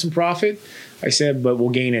giving up some profit. I said, but we'll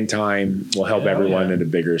gain in time. We'll help everyone in a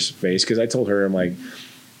bigger space. Because I told her, I'm like,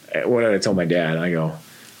 what did I tell my dad? I go,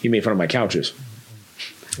 he made fun of my couches.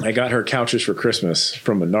 I got her couches for Christmas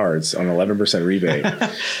from Menards on 11% rebate.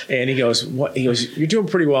 And he goes, what? He goes, you're doing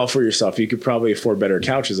pretty well for yourself. You could probably afford better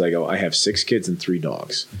couches. I go, I have 6 kids and 3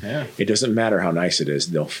 dogs. Yeah. It doesn't matter how nice it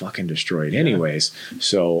is. They'll fucking destroy it anyways.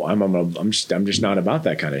 So I'm just not about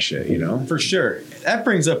that kind of shit, you know? For sure. That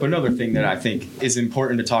brings up another thing that I think is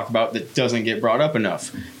important to talk about that doesn't get brought up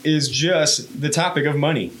enough, is just the topic of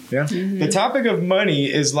money. Yeah. Mm-hmm. The topic of money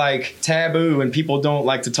is like taboo, and people don't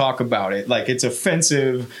like to talk about it. Like, it's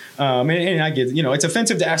offensive. And I get, you know, it's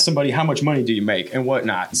offensive to ask somebody how much money do you make and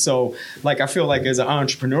whatnot. So, like, I feel like as an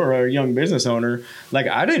entrepreneur or a young business owner, like,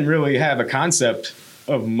 I didn't really have a concept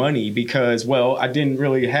of money because, well, I didn't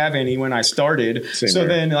really have any when I started.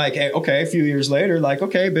 Then, like, okay, a few years later, like,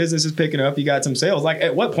 okay, business is picking up. You got some sales. Like,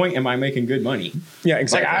 at what point am I making good money? Yeah,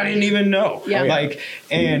 exactly. Like, I didn't even know. Yeah. Like,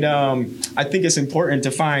 and I think it's important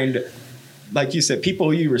to find, like you said,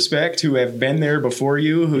 people you respect who have been there before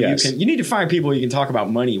you, who you need to find people you can talk about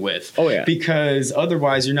money with. Oh, yeah. Because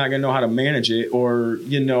otherwise you're not going to know how to manage it, or,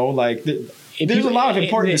 you know, like there's a lot of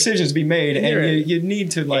important decisions to be made, and you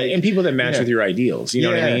need to, like, and people that match with your ideals, you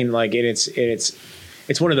know what I mean? Like, and it's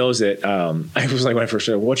one of those that I was like, when I first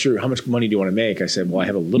started, how much money do you want to make? I said, well, I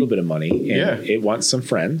have a little bit of money, and it wants some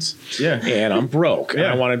friends, and I'm broke,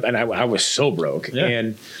 and I was so broke,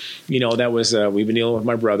 and you know, that was, we've been dealing with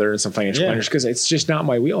my brother and some financial planners, because it's just not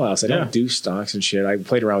my wheelhouse. I don't do stocks and shit. I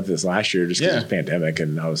played around with this last year just because it was pandemic,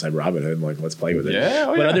 and I was like, Robinhood, I'm like, let's play with it.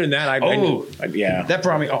 But other than that, that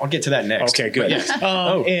brought me, I'll get to that next. Okay, good.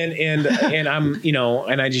 And I'm, you know,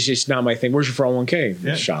 and I just not my thing. Where's your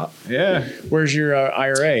 401k? Shop. Yeah. Where's your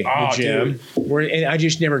IRA? The gym. And I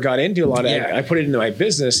just never got into a lot of I put it into my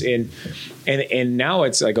business, and now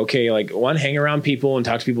it's like, okay, like, one, hang around people and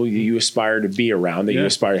talk to people you aspire to be around, that you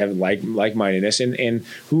aspire to have like-mindedness, and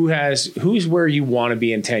who's where you want to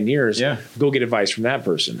be in 10 years. Go get advice from that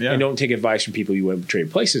person, and don't take advice from people you went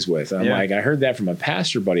trade places with. I'm like, I heard that from a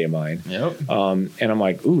pastor buddy of mine. And I'm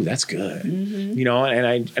like, ooh, that's good. You know,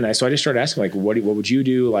 and so I just started asking, like, what would you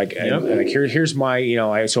do? Like, like here's my, you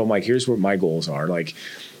know, I told him, like, here's what my goals are. Like,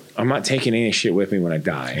 I'm not taking any shit with me when I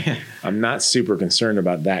die. I'm not super concerned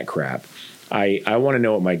about that crap. I want to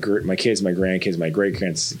know what my kids, my grandkids, my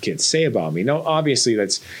great-grandkids say about me. Now, obviously,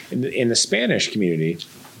 that's in the Spanish community.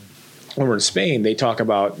 When we're in Spain, they talk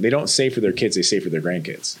about, they don't say for their kids, they say for their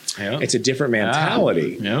grandkids. It's a different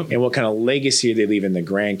mentality. And what kind of legacy they leave in the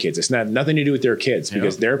grandkids. It's nothing to do with their kids,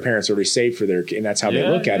 because their parents already saved for their, and that's how they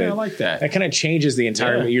look at it. I like that. That kind of changes the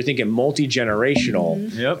entire, you're thinking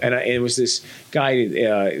multi-generational. And it was this guy,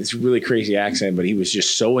 it's a really crazy accent, but he was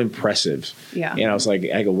just so impressive. And I was like,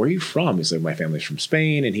 I go, where are you from? He's like, my family's from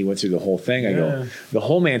Spain. And he went through the whole thing. I go, the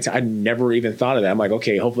whole I never even thought of that. I'm like,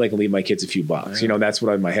 okay, hopefully I can leave my kids a few bucks. You know, that's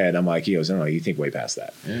what in my head. I'm like, he goes, no, you think way past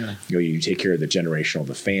that. You take care of the generational,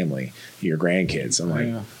 the family, your grandkids. I'm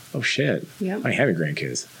like, oh shit. I have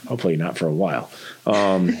grandkids. Hopefully not for a while.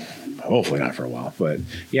 Hopefully not for a while. But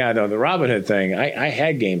yeah, no, the Robinhood thing, I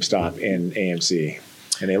had GameStop and AMC,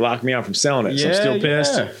 and they locked me out from selling it. So I'm still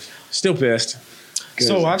pissed. Still pissed.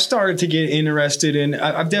 So I've started to get interested in,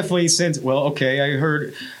 I've definitely since,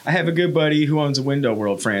 I have a good buddy who owns a Window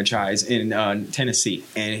World franchise in Tennessee,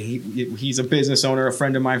 and he's a business owner, a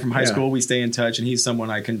friend of mine from high school. We stay in touch, and he's someone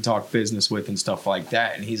I can talk business with and stuff like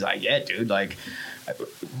that. And he's like, yeah, dude, like,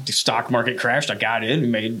 the stock market crashed. I got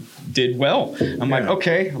in, did well. I'm like,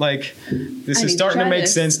 okay, like, this is starting to make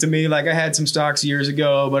sense to me. Like, I had some stocks years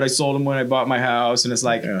ago, but I sold them when I bought my house. And it's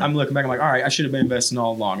like, I'm looking back, I'm like, all right, I should have been investing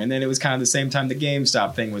all along. And then it was kind of the same time the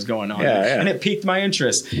GameStop thing was going on. And it piqued my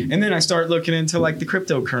interest. And then I started looking into, like, the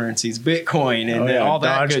cryptocurrencies, Bitcoin, and all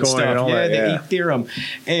that good stuff. The Ethereum.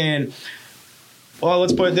 And Well,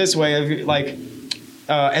 let's put it this way. Like,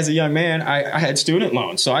 as a young man, I had student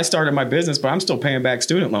loans. So I started my business, but I'm still paying back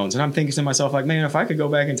student loans. And I'm thinking to myself, like, man, if I could go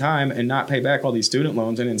back in time and not pay back all these student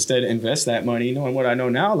loans and instead invest that money, knowing what I know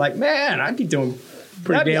now, like, man, I'd be doing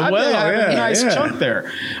pretty damn well. A nice chunk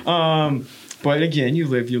there. But again, you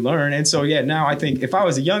live, you learn. And so, now I think if I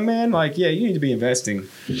was a young man, like, you need to be investing,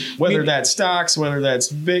 whether that's stocks, whether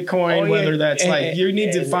that's Bitcoin, whether that's you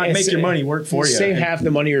need to make your money work for you. Save half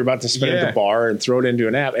the money you're about to spend at the bar and throw it into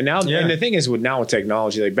an app. And now, and the thing is with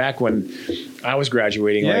technology, like back when I was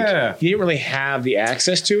graduating, like you didn't really have the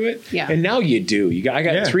access to it. Yeah. And now you do. I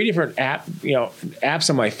got 3 different apps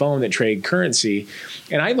on my phone that trade currency.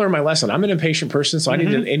 And I learned my lesson. I'm an impatient person, so I need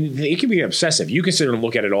to, and it can be obsessive. You can sit and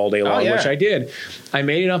look at it all day long, which I did. I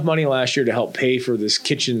made enough money last year to help pay for this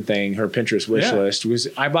kitchen thing, her Pinterest wish list.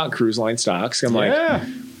 I bought cruise line stocks. I'm like,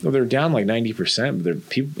 well, they're down like 90%. But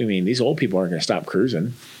these old people aren't going to stop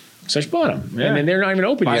cruising. So I just bought them. And then they're not even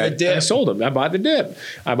open yet. And I sold them. I bought the dip.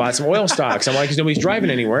 I bought some oil stocks. I'm like, because nobody's driving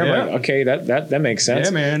anywhere. I'm like, okay, that makes sense.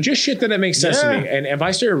 Yeah, man. Just shit that makes sense to me. And if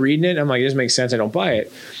I started reading it, I'm like, it doesn't make sense. I don't buy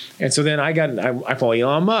it. And so then I follow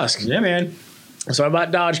Elon Musk. Yeah, man. So I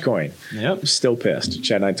bought Dogecoin. Yep. Still pissed.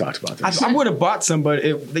 Chad and I talked about this. I would have bought some, but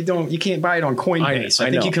you can't buy it on Coinbase. I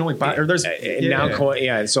think you can only buy, or there's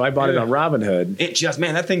now so I bought it on Robinhood.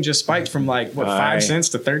 That thing just spiked from 5 cents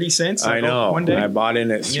to 30 cents. I know. One day I bought in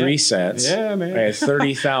at 3 cents. Yeah, man. I had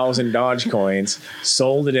 30,000 Dogecoins,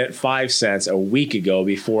 sold it at 5 cents a week ago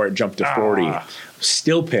before it jumped to 40.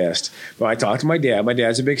 Still pissed. But I talked to my dad. My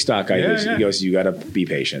dad's a big stock guy. He goes, you got to be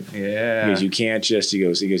patient. Yeah. Because you can't he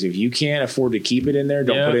goes, if you can't afford to keep it in there,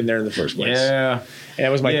 don't put it in there in the first place. Yeah. And that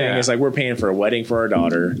was my thing. It's like, we're paying for a wedding for our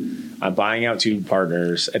daughter. I'm buying out 2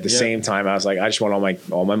 partners at the same time. I was like, I just want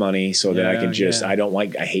all my money so that I can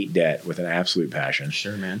I hate debt with an absolute passion.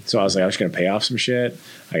 Sure, man. So I was like, I'm just going to pay off some shit.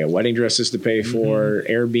 I got wedding dresses to pay for,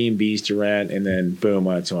 Airbnbs to rent, and then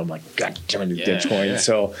boom. So I'm like, God damn it, Dogecoin. Yeah.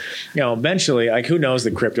 So, eventually, who knows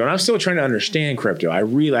the crypto? And I'm still trying to understand crypto. I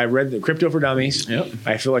read the Crypto for Dummies. Yep.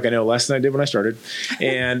 I feel like I know less than I did when I started.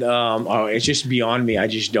 And it's just beyond me. I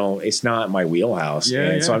just don't, it's not my wheelhouse.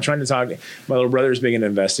 So I'm trying to talk, my little brother's big into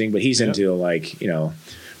investing, but he's into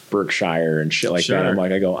Berkshire and shit like that. I'm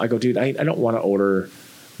like, I go, dude, I don't want to order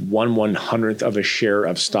 1/100th of a share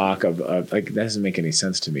of stock of that doesn't make any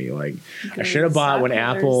sense to me. Like, I should have bought when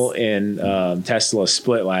Apple and Tesla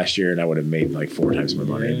split last year, and I would have made 4 times my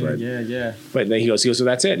money. But then he goes, so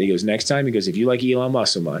that's it. He goes, next time, if you like Elon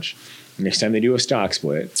Musk so much, next time they do a stock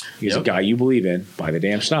split, he's a guy you believe in, buy the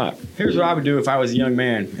damn stock. Here's what I would do if I was a young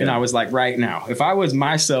man and I was like right now. If I was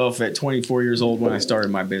myself at 24 years old when I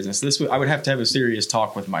started my business, I would have to have a serious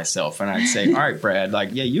talk with myself. And I'd say, all right,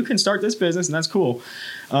 Brad, you can start this business and that's cool.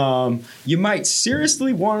 You might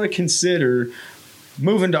seriously want to consider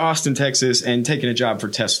moving to Austin, Texas, and taking a job for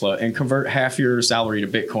Tesla and convert half your salary to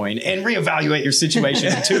Bitcoin and reevaluate your situation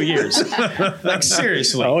in 2 years.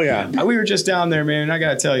 Seriously. Oh, yeah. We were just down there, man. I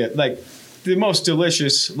got to tell you, the most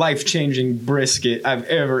delicious, life-changing brisket I've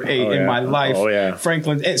ever ate in my life. Oh, yeah.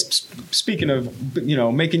 Franklin, speaking of,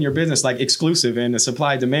 making your business exclusive and a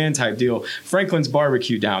supply-demand type deal, Franklin's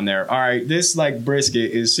Barbecue down there. All right, this brisket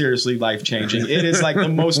is seriously life-changing. It is the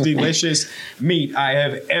most delicious meat I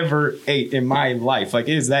have ever ate in my life. It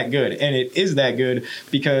is that good. And it is that good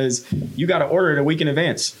because you got to order it a week in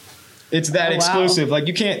advance. It's that exclusive.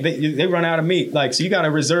 You can't, they run out of meat. So you got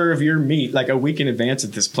to reserve your meat a week in advance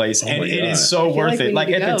at this place. And it is so worth it.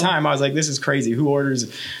 At the time I was like, this is crazy. Who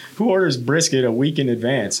orders brisket a week in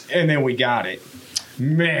advance? And then we got it.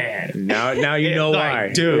 Man. Now you know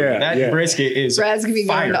why. Dude, that brisket is Brad's going to be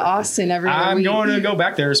going to Austin every week. I'm going to go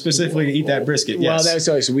back there specifically to eat that brisket. Yes.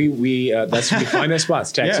 Well, so we find that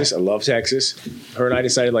spots. Texas. I love Texas. Her and I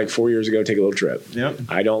decided 4 years ago to take a little trip. Yep.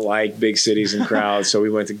 I don't like big cities and crowds, so we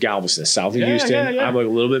went to Galveston, south of Houston. I'm a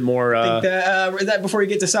little bit more. Is that before you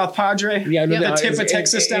get to South Padre? Yeah, the tip of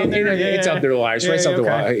Texas down there. It's out there, right south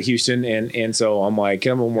of Houston, and so I'm like,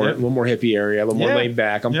 I'm a little more hippie area, a little more laid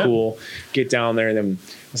back. I'm cool. Get down there, and then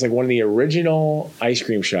it's one of the original ice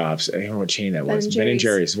cream shops. I don't know what chain that was. Ben and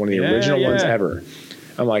Jerry's, one of the original ones ever.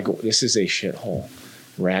 I'm like, this is a shithole.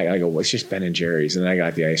 Rag. I go, it's just Ben and Jerry's, and then I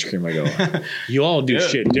got the ice cream. I go, you all do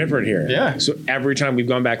shit different here. Yeah. So every time we've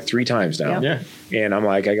gone back 3 times now. Yeah. And I'm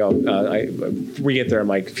like, we get there. I'm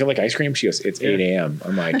like, feel like ice cream? She goes, it's 8 a.m.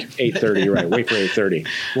 I'm like, 8:30. Right. Wait for 8:30.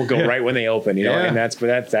 We'll go right when they open. And that's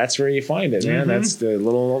where you find it, man. That's the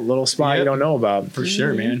little spot you don't know about for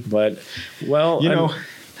sure, man. But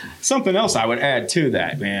something else I would add to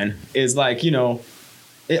that, man, is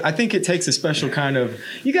I think it takes a special kind of,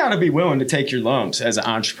 you got to be willing to take your lumps as an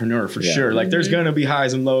entrepreneur for sure. Like there's going to be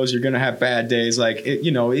highs and lows. You're going to have bad days. Like,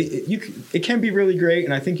 it can be really great.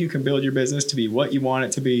 And I think you can build your business to be what you want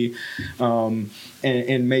it to be,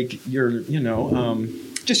 and make your,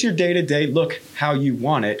 just your day to day look how you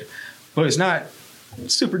want it. But it's not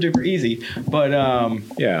super duper easy. But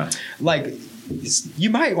like you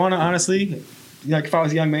might want to honestly, like if I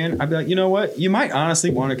was a young man, I'd be like, you know what? You might honestly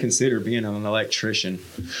want to consider being an electrician.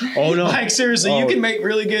 Oh no! Like seriously, you can make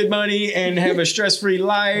really good money and have a stress-free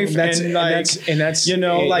life. What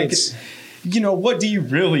do you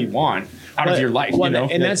really want out of your life?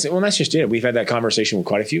 That's just it. We've had that conversation with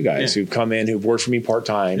quite a few guys who've come in who've worked for me part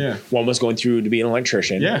time. Yeah. One was going through to be an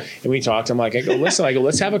electrician. Yeah. And we talked. I go, listen.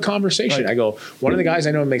 Let's have a conversation. I go, one of the guys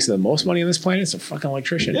I know makes the most money on this planet is a fucking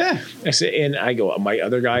electrician. Yeah. I go, my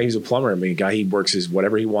other guy who's a plumber. He works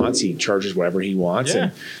whatever he wants. He charges whatever he wants.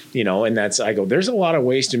 Yeah. And I go, there's a lot of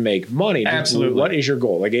ways to make money. Absolutely. What is your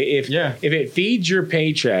goal? Like if it feeds your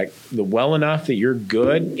paycheck well enough that you're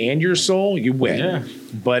good and your soul, you win. Yeah.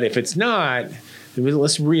 But if it's not,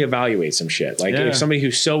 let's reevaluate some shit. Like if somebody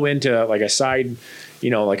who's so into like a side,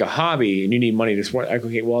 like a hobby, and you need money to support,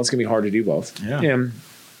 okay, well, it's gonna be hard to do both. Yeah. And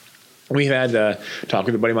we had talk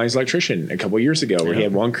with a buddy of mine, who's an electrician, a couple of years ago, where he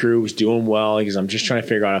had one crew, was doing well. He goes, I'm just trying to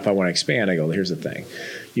figure out if I want to expand. I go, here's the thing: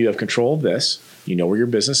 you have control of this. You know where your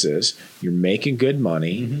business is. You're making good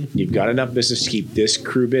money. Mm-hmm. You've got enough business to keep this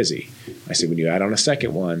crew busy. I said, when you add on a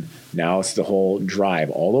second one, now it's the whole drive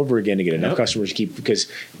all over again to get enough customers to keep,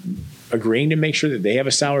 because agreeing to make sure that they have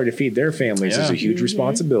a salary to feed their families is a huge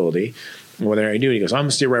responsibility. And what they're going to do, he goes, I'm going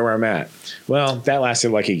to stay right where I'm at. Well, that lasted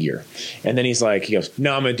like a year. And then he goes,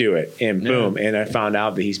 no, I'm going to do it. And boom. And I found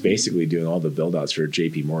out that he's basically doing all the build outs for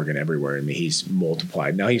JP Morgan everywhere. I mean, he's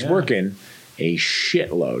multiplied. Now he's working a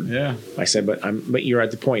shitload. Yeah. I said, but you're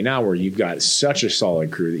at the point now where you've got such a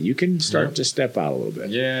solid crew that you can start to step out a little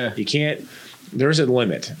bit. Yeah. You can't, there's a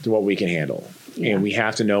limit to what we can handle. Yeah. And we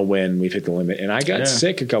have to know when we've hit the limit. And I got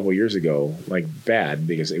sick a couple of years ago, like bad,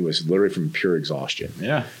 because it was literally from pure exhaustion.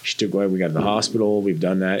 Yeah. We got to the hospital. We've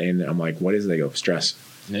done that. And I'm like, what is it? They go, stress.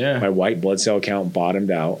 Yeah. My white blood cell count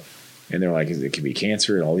bottomed out. And they're like, it could be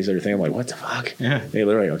cancer and all these other things. I'm like, what the fuck? Yeah. They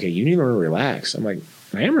literally, okay, you need to learn to relax. I'm like,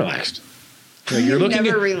 I am relaxed. Like you're looking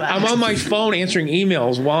at, I'm on my phone answering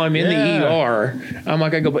emails while I'm in the ER. I'm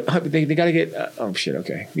like, I go, but they got to get, oh shit.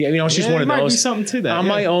 Okay. Yeah. It's just one of those. Might be something to that. I'm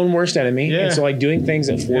my own worst enemy. Yeah. And so like doing things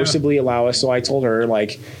that forcibly allow us. So I told her they're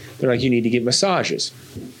like, you need to get massages.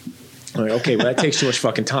 I'm like, okay, well that takes too much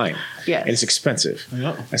fucking time. Yeah. And it's expensive.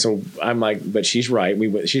 Yeah. And so I'm like, but she's right.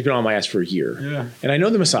 She's been on my ass for a year. Yeah. And I know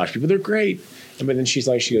the massage people, they're great. But then she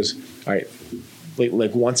goes, all right,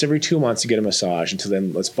 like once every 2 months to get a massage. Until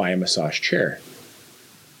then, let's buy a massage chair.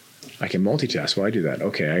 I can multitask while I do that.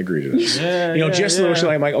 Okay, I agree to this. A little shit.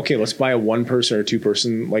 I'm like, okay, let's buy a 1-person or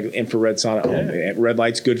 2-person like infrared sauna. Red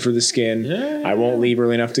light's good for the skin. Yeah. I won't leave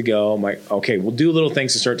early enough to go. I'm like, okay, we'll do little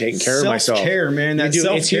things to start taking care of myself. Self-care, man. That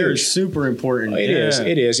self-care is super important. It is.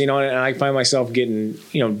 It is. And I find myself getting,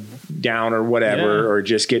 down or whatever, or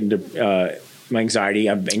just getting to my anxiety.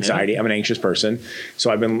 I'm an anxious person. So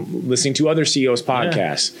I've been listening to other CEOs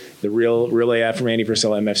podcasts, the Real AF from Andy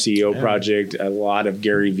Frisella, MF CEO Project, a lot of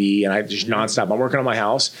Gary Vee, and I just nonstop. I'm working on my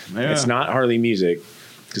house. Yeah. It's not hardly music,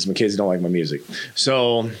 because my kids don't like my music.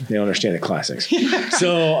 So they don't understand the classics.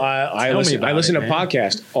 So I listen to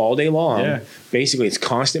podcasts all day long. Yeah. Basically, it's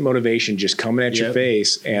constant motivation just coming at your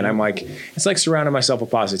face. And I'm like, it's like surrounding myself with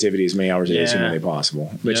positivity as many hours a day as humanly possible,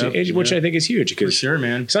 which I think is huge. Because sure,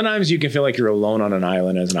 man. Sometimes you can feel like you're alone on an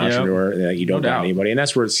island as an entrepreneur, that you don't have anybody. And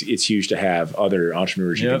that's where it's huge to have other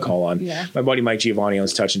entrepreneurs you can call on. Yeah. My buddy Mike Giovanni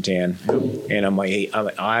owns Touch and Tan. And I'm like, hey, I'll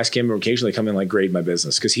ask him to occasionally come in like grade my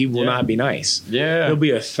business, because he will not be nice. Yeah. He'll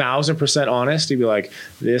be 1,000% honest. He'd be like,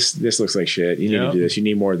 this looks like shit. You need to do this. You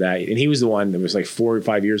need more of that. And he was the one that was like 4 or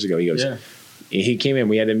 5 years ago. He goes, he came in,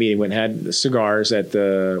 we had a meeting, went and had the cigars at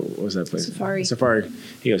what was that place? Safari.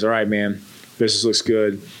 He goes, all right, man, business looks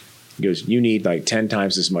good. He goes, you need like 10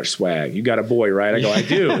 times as much swag. You got a boy, right? I go, I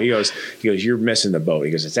do. He goes, you're missing the boat.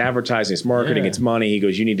 He goes, it's advertising, it's marketing, it's money. He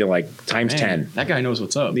goes, you need to like times 10. That guy knows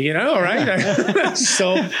what's up. Right?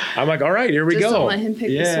 So I'm like, all right, here we go. Don't let him pick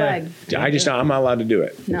the swag. I'm not allowed to do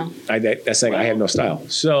it. No. That's like, I have no style.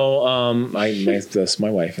 So that's my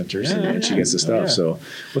wife enters and she gets the stuff. So,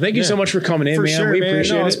 well, thank you so much for coming in, man. Sure, we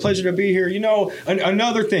appreciate it. It's a pleasure to be here.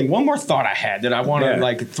 Another thing, one more thought I had that I want to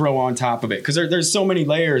like throw on top of it, because there's so many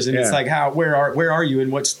layers, and it's like, where are you,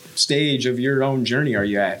 and what stage of your own journey are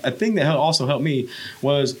you at? A thing that also helped me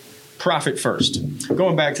was profit first.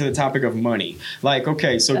 Going back to the topic of money, like,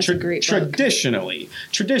 okay, so traditionally,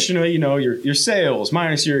 you know, your sales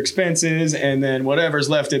minus your expenses, and then whatever's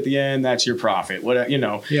left at the end, that's your profit. What, you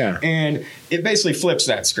know, and it basically flips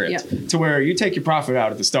that script to where you take your profit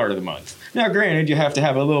out at the start of the month. Now, granted, you have to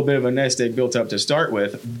have a little bit of a nest egg built up to start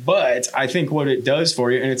with, but I think what it does for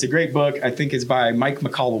you, and it's a great book, I think it's by Mike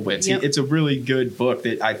Michalowicz. It's a really good book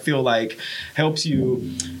that I feel like helps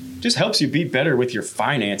you be better with your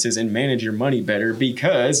finances and manage your money better,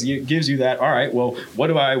 because it gives you that, all right, well, what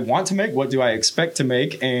do I want to make? What do I expect to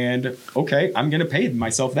make? And okay, I'm going to pay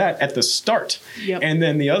myself that at the start. And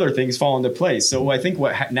then the other things fall into place. So I think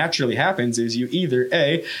what naturally happens is you either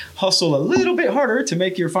hustle a little bit harder to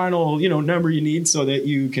make your final, you know, number you need so that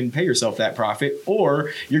you can pay yourself that profit,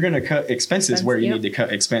 or you're going to cut expenses where you need to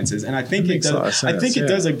cut expenses. And I think it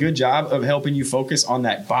does a good job of helping you focus on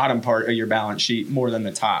that bottom part of your balance sheet more than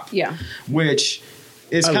the top. Which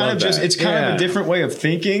is kind of just, it's kind of a different way of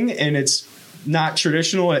thinking, and it's not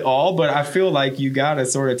traditional at all, but I feel like you got to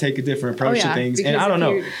sort of take a different approach to things. And I don't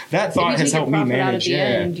know, that thought has helped me manage.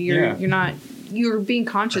 You're being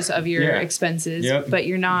conscious of your expenses, but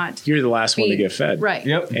you're not. You're the last one to get fed, right?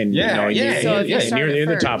 And you know, you're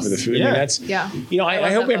the top of the food. I mean, that's you know,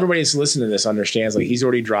 I hope everybody that's listening to this understands. Like, he's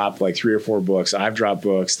already dropped like 3 or 4 books. I've dropped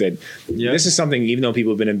books that this is something. Even though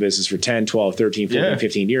people have been in business for 10, 12, 13, 14,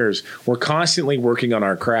 15 years, we're constantly working on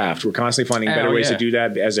our craft. We're constantly finding better ways to do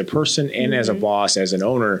that as a person and as a boss, as an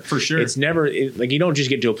owner. For sure, it's never like you don't just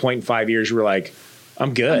get to a point in 5 years where like,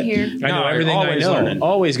 I'm good. I know everything I know. Learning.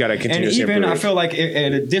 Always got to continue to improve. And even I feel like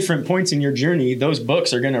at different points in your journey, those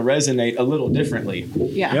books are going to resonate a little differently.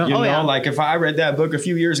 You know, like if I read that book a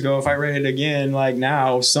few years ago, if I read it again, like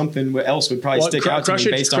now, something else would probably stick out to me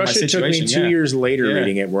based on my situation. It took me 2 years later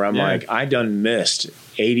reading it, where I'm like, I done missed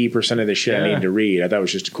 80% of the shit I needed to read. I thought it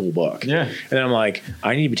was just a cool book. And then I'm like,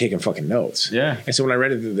 I need to be taking fucking notes. And so when I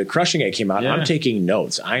read it, the Crushing It came out, I'm taking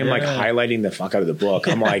notes. I am like highlighting the fuck out of the book.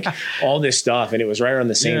 I'm like, all this stuff. And it was right around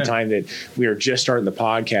the same time that we were just starting the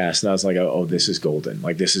podcast. And I was like, oh, this is golden.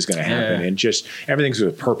 Like, this is going to happen. And just everything's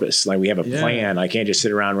with purpose. Like, we have a plan. I can't just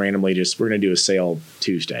sit around randomly, we're going to do a sale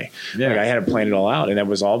Tuesday. Like, I had to plan it all out. And that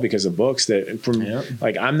was all because of books that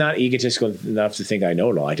like, I'm not egotistical enough to think I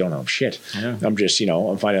know it all. I don't know shit. I'm just, you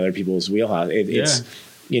know, I'm finding other people's wheelhouse. It's,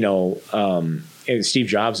 you know, and Steve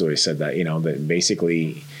Jobs always said that, you know, that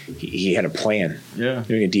basically he had a plan. He's going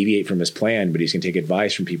to deviate from his plan, but he's going to take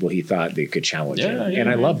advice from people he thought they could challenge him. And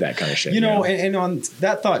I love that kind of shit. You know, and on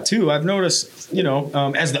that thought too, I've noticed, you know,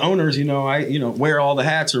 as the owners, you know, I wear all the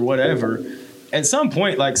hats or whatever. At some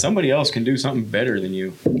point, like, somebody else can do something better than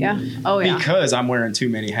you. Because I'm wearing too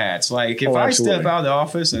many hats. Like, if I step out of the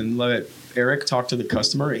office and let Eric talk to the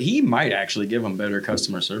customer, he might actually give them better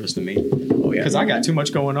customer service than me. Because I got too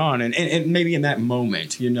much going on, and maybe in that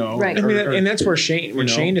moment, you know. Right. And that's where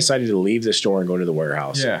Shane decided to leave the store and go to the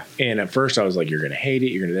warehouse. And at first I was like, you're going to hate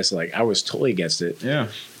it. You're going to this. Like, I was totally against it. And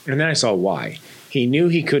then I saw why. He knew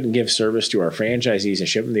he couldn't give service to our franchisees and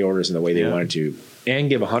ship them the orders in the way they wanted to, and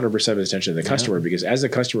give 100% of his attention to the customer, because as the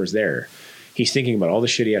customer's there, he's thinking about all the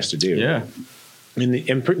shit he has to do.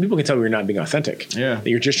 And people can tell you're not being authentic. That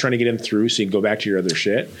you're just trying to get him through so you can go back to your other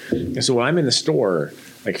shit. And so when I'm in the store,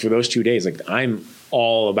 like for those 2 days, like I'm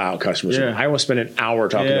all about customers. I will spend an hour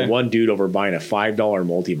talking to one dude over buying a $5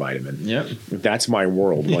 multivitamin. That's my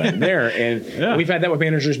world when I'm there. And we've had that with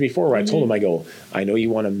managers before where I told them, I go, I know you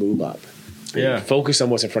want to move up. Focus on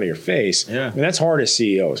what's in front of your face. And that's hard as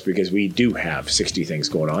CEOs, because we do have 60 things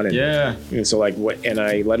going on. And, and so like what, and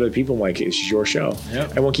I let other people, I'm like, it's your show.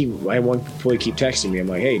 I won't fully keep texting me. I'm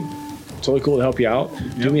like, hey, totally cool to help you out.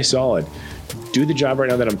 Do me a solid. Do the job right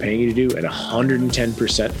now that I'm paying you to do at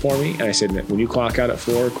 110% for me. And I said, when you clock out at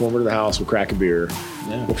 4, come over to the house, we'll crack a beer.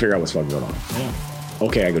 We'll figure out what's fucking going on.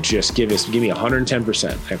 Okay, I go, just give me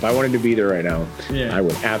 110%. If I wanted to be there right now, I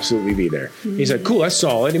would absolutely be there. He's like, cool, that's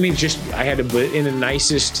solid. I mean, I had to put it in the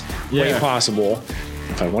nicest way possible.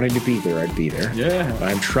 If I wanted to be there, I'd be there.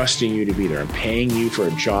 I'm trusting you to be there. I'm paying you for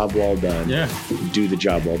a job well done. Do the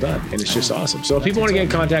job well done. And it's just awesome. So if people want to get in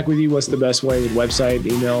contact with you, what's the best way? Website,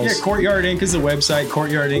 emails? Courtyard Inc. is the website,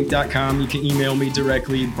 courtyardinc.com. You can email me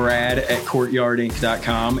directly,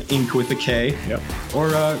 brad@courtyardinc.com, Inc. with a K. Or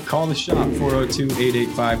call the shop,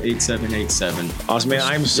 402-885-8787. Awesome, man.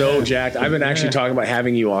 I'm so jacked. I've been actually talking about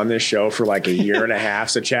having you on this show for like a year and a half.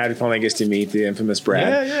 So Chad finally gets to meet the infamous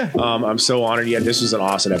Brad. I'm so honored. This was an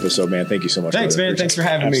awesome episode, man. Thank you so much. Thanks, man. Thanks for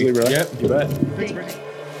having me. Absolutely, brother. You bet. Thanks.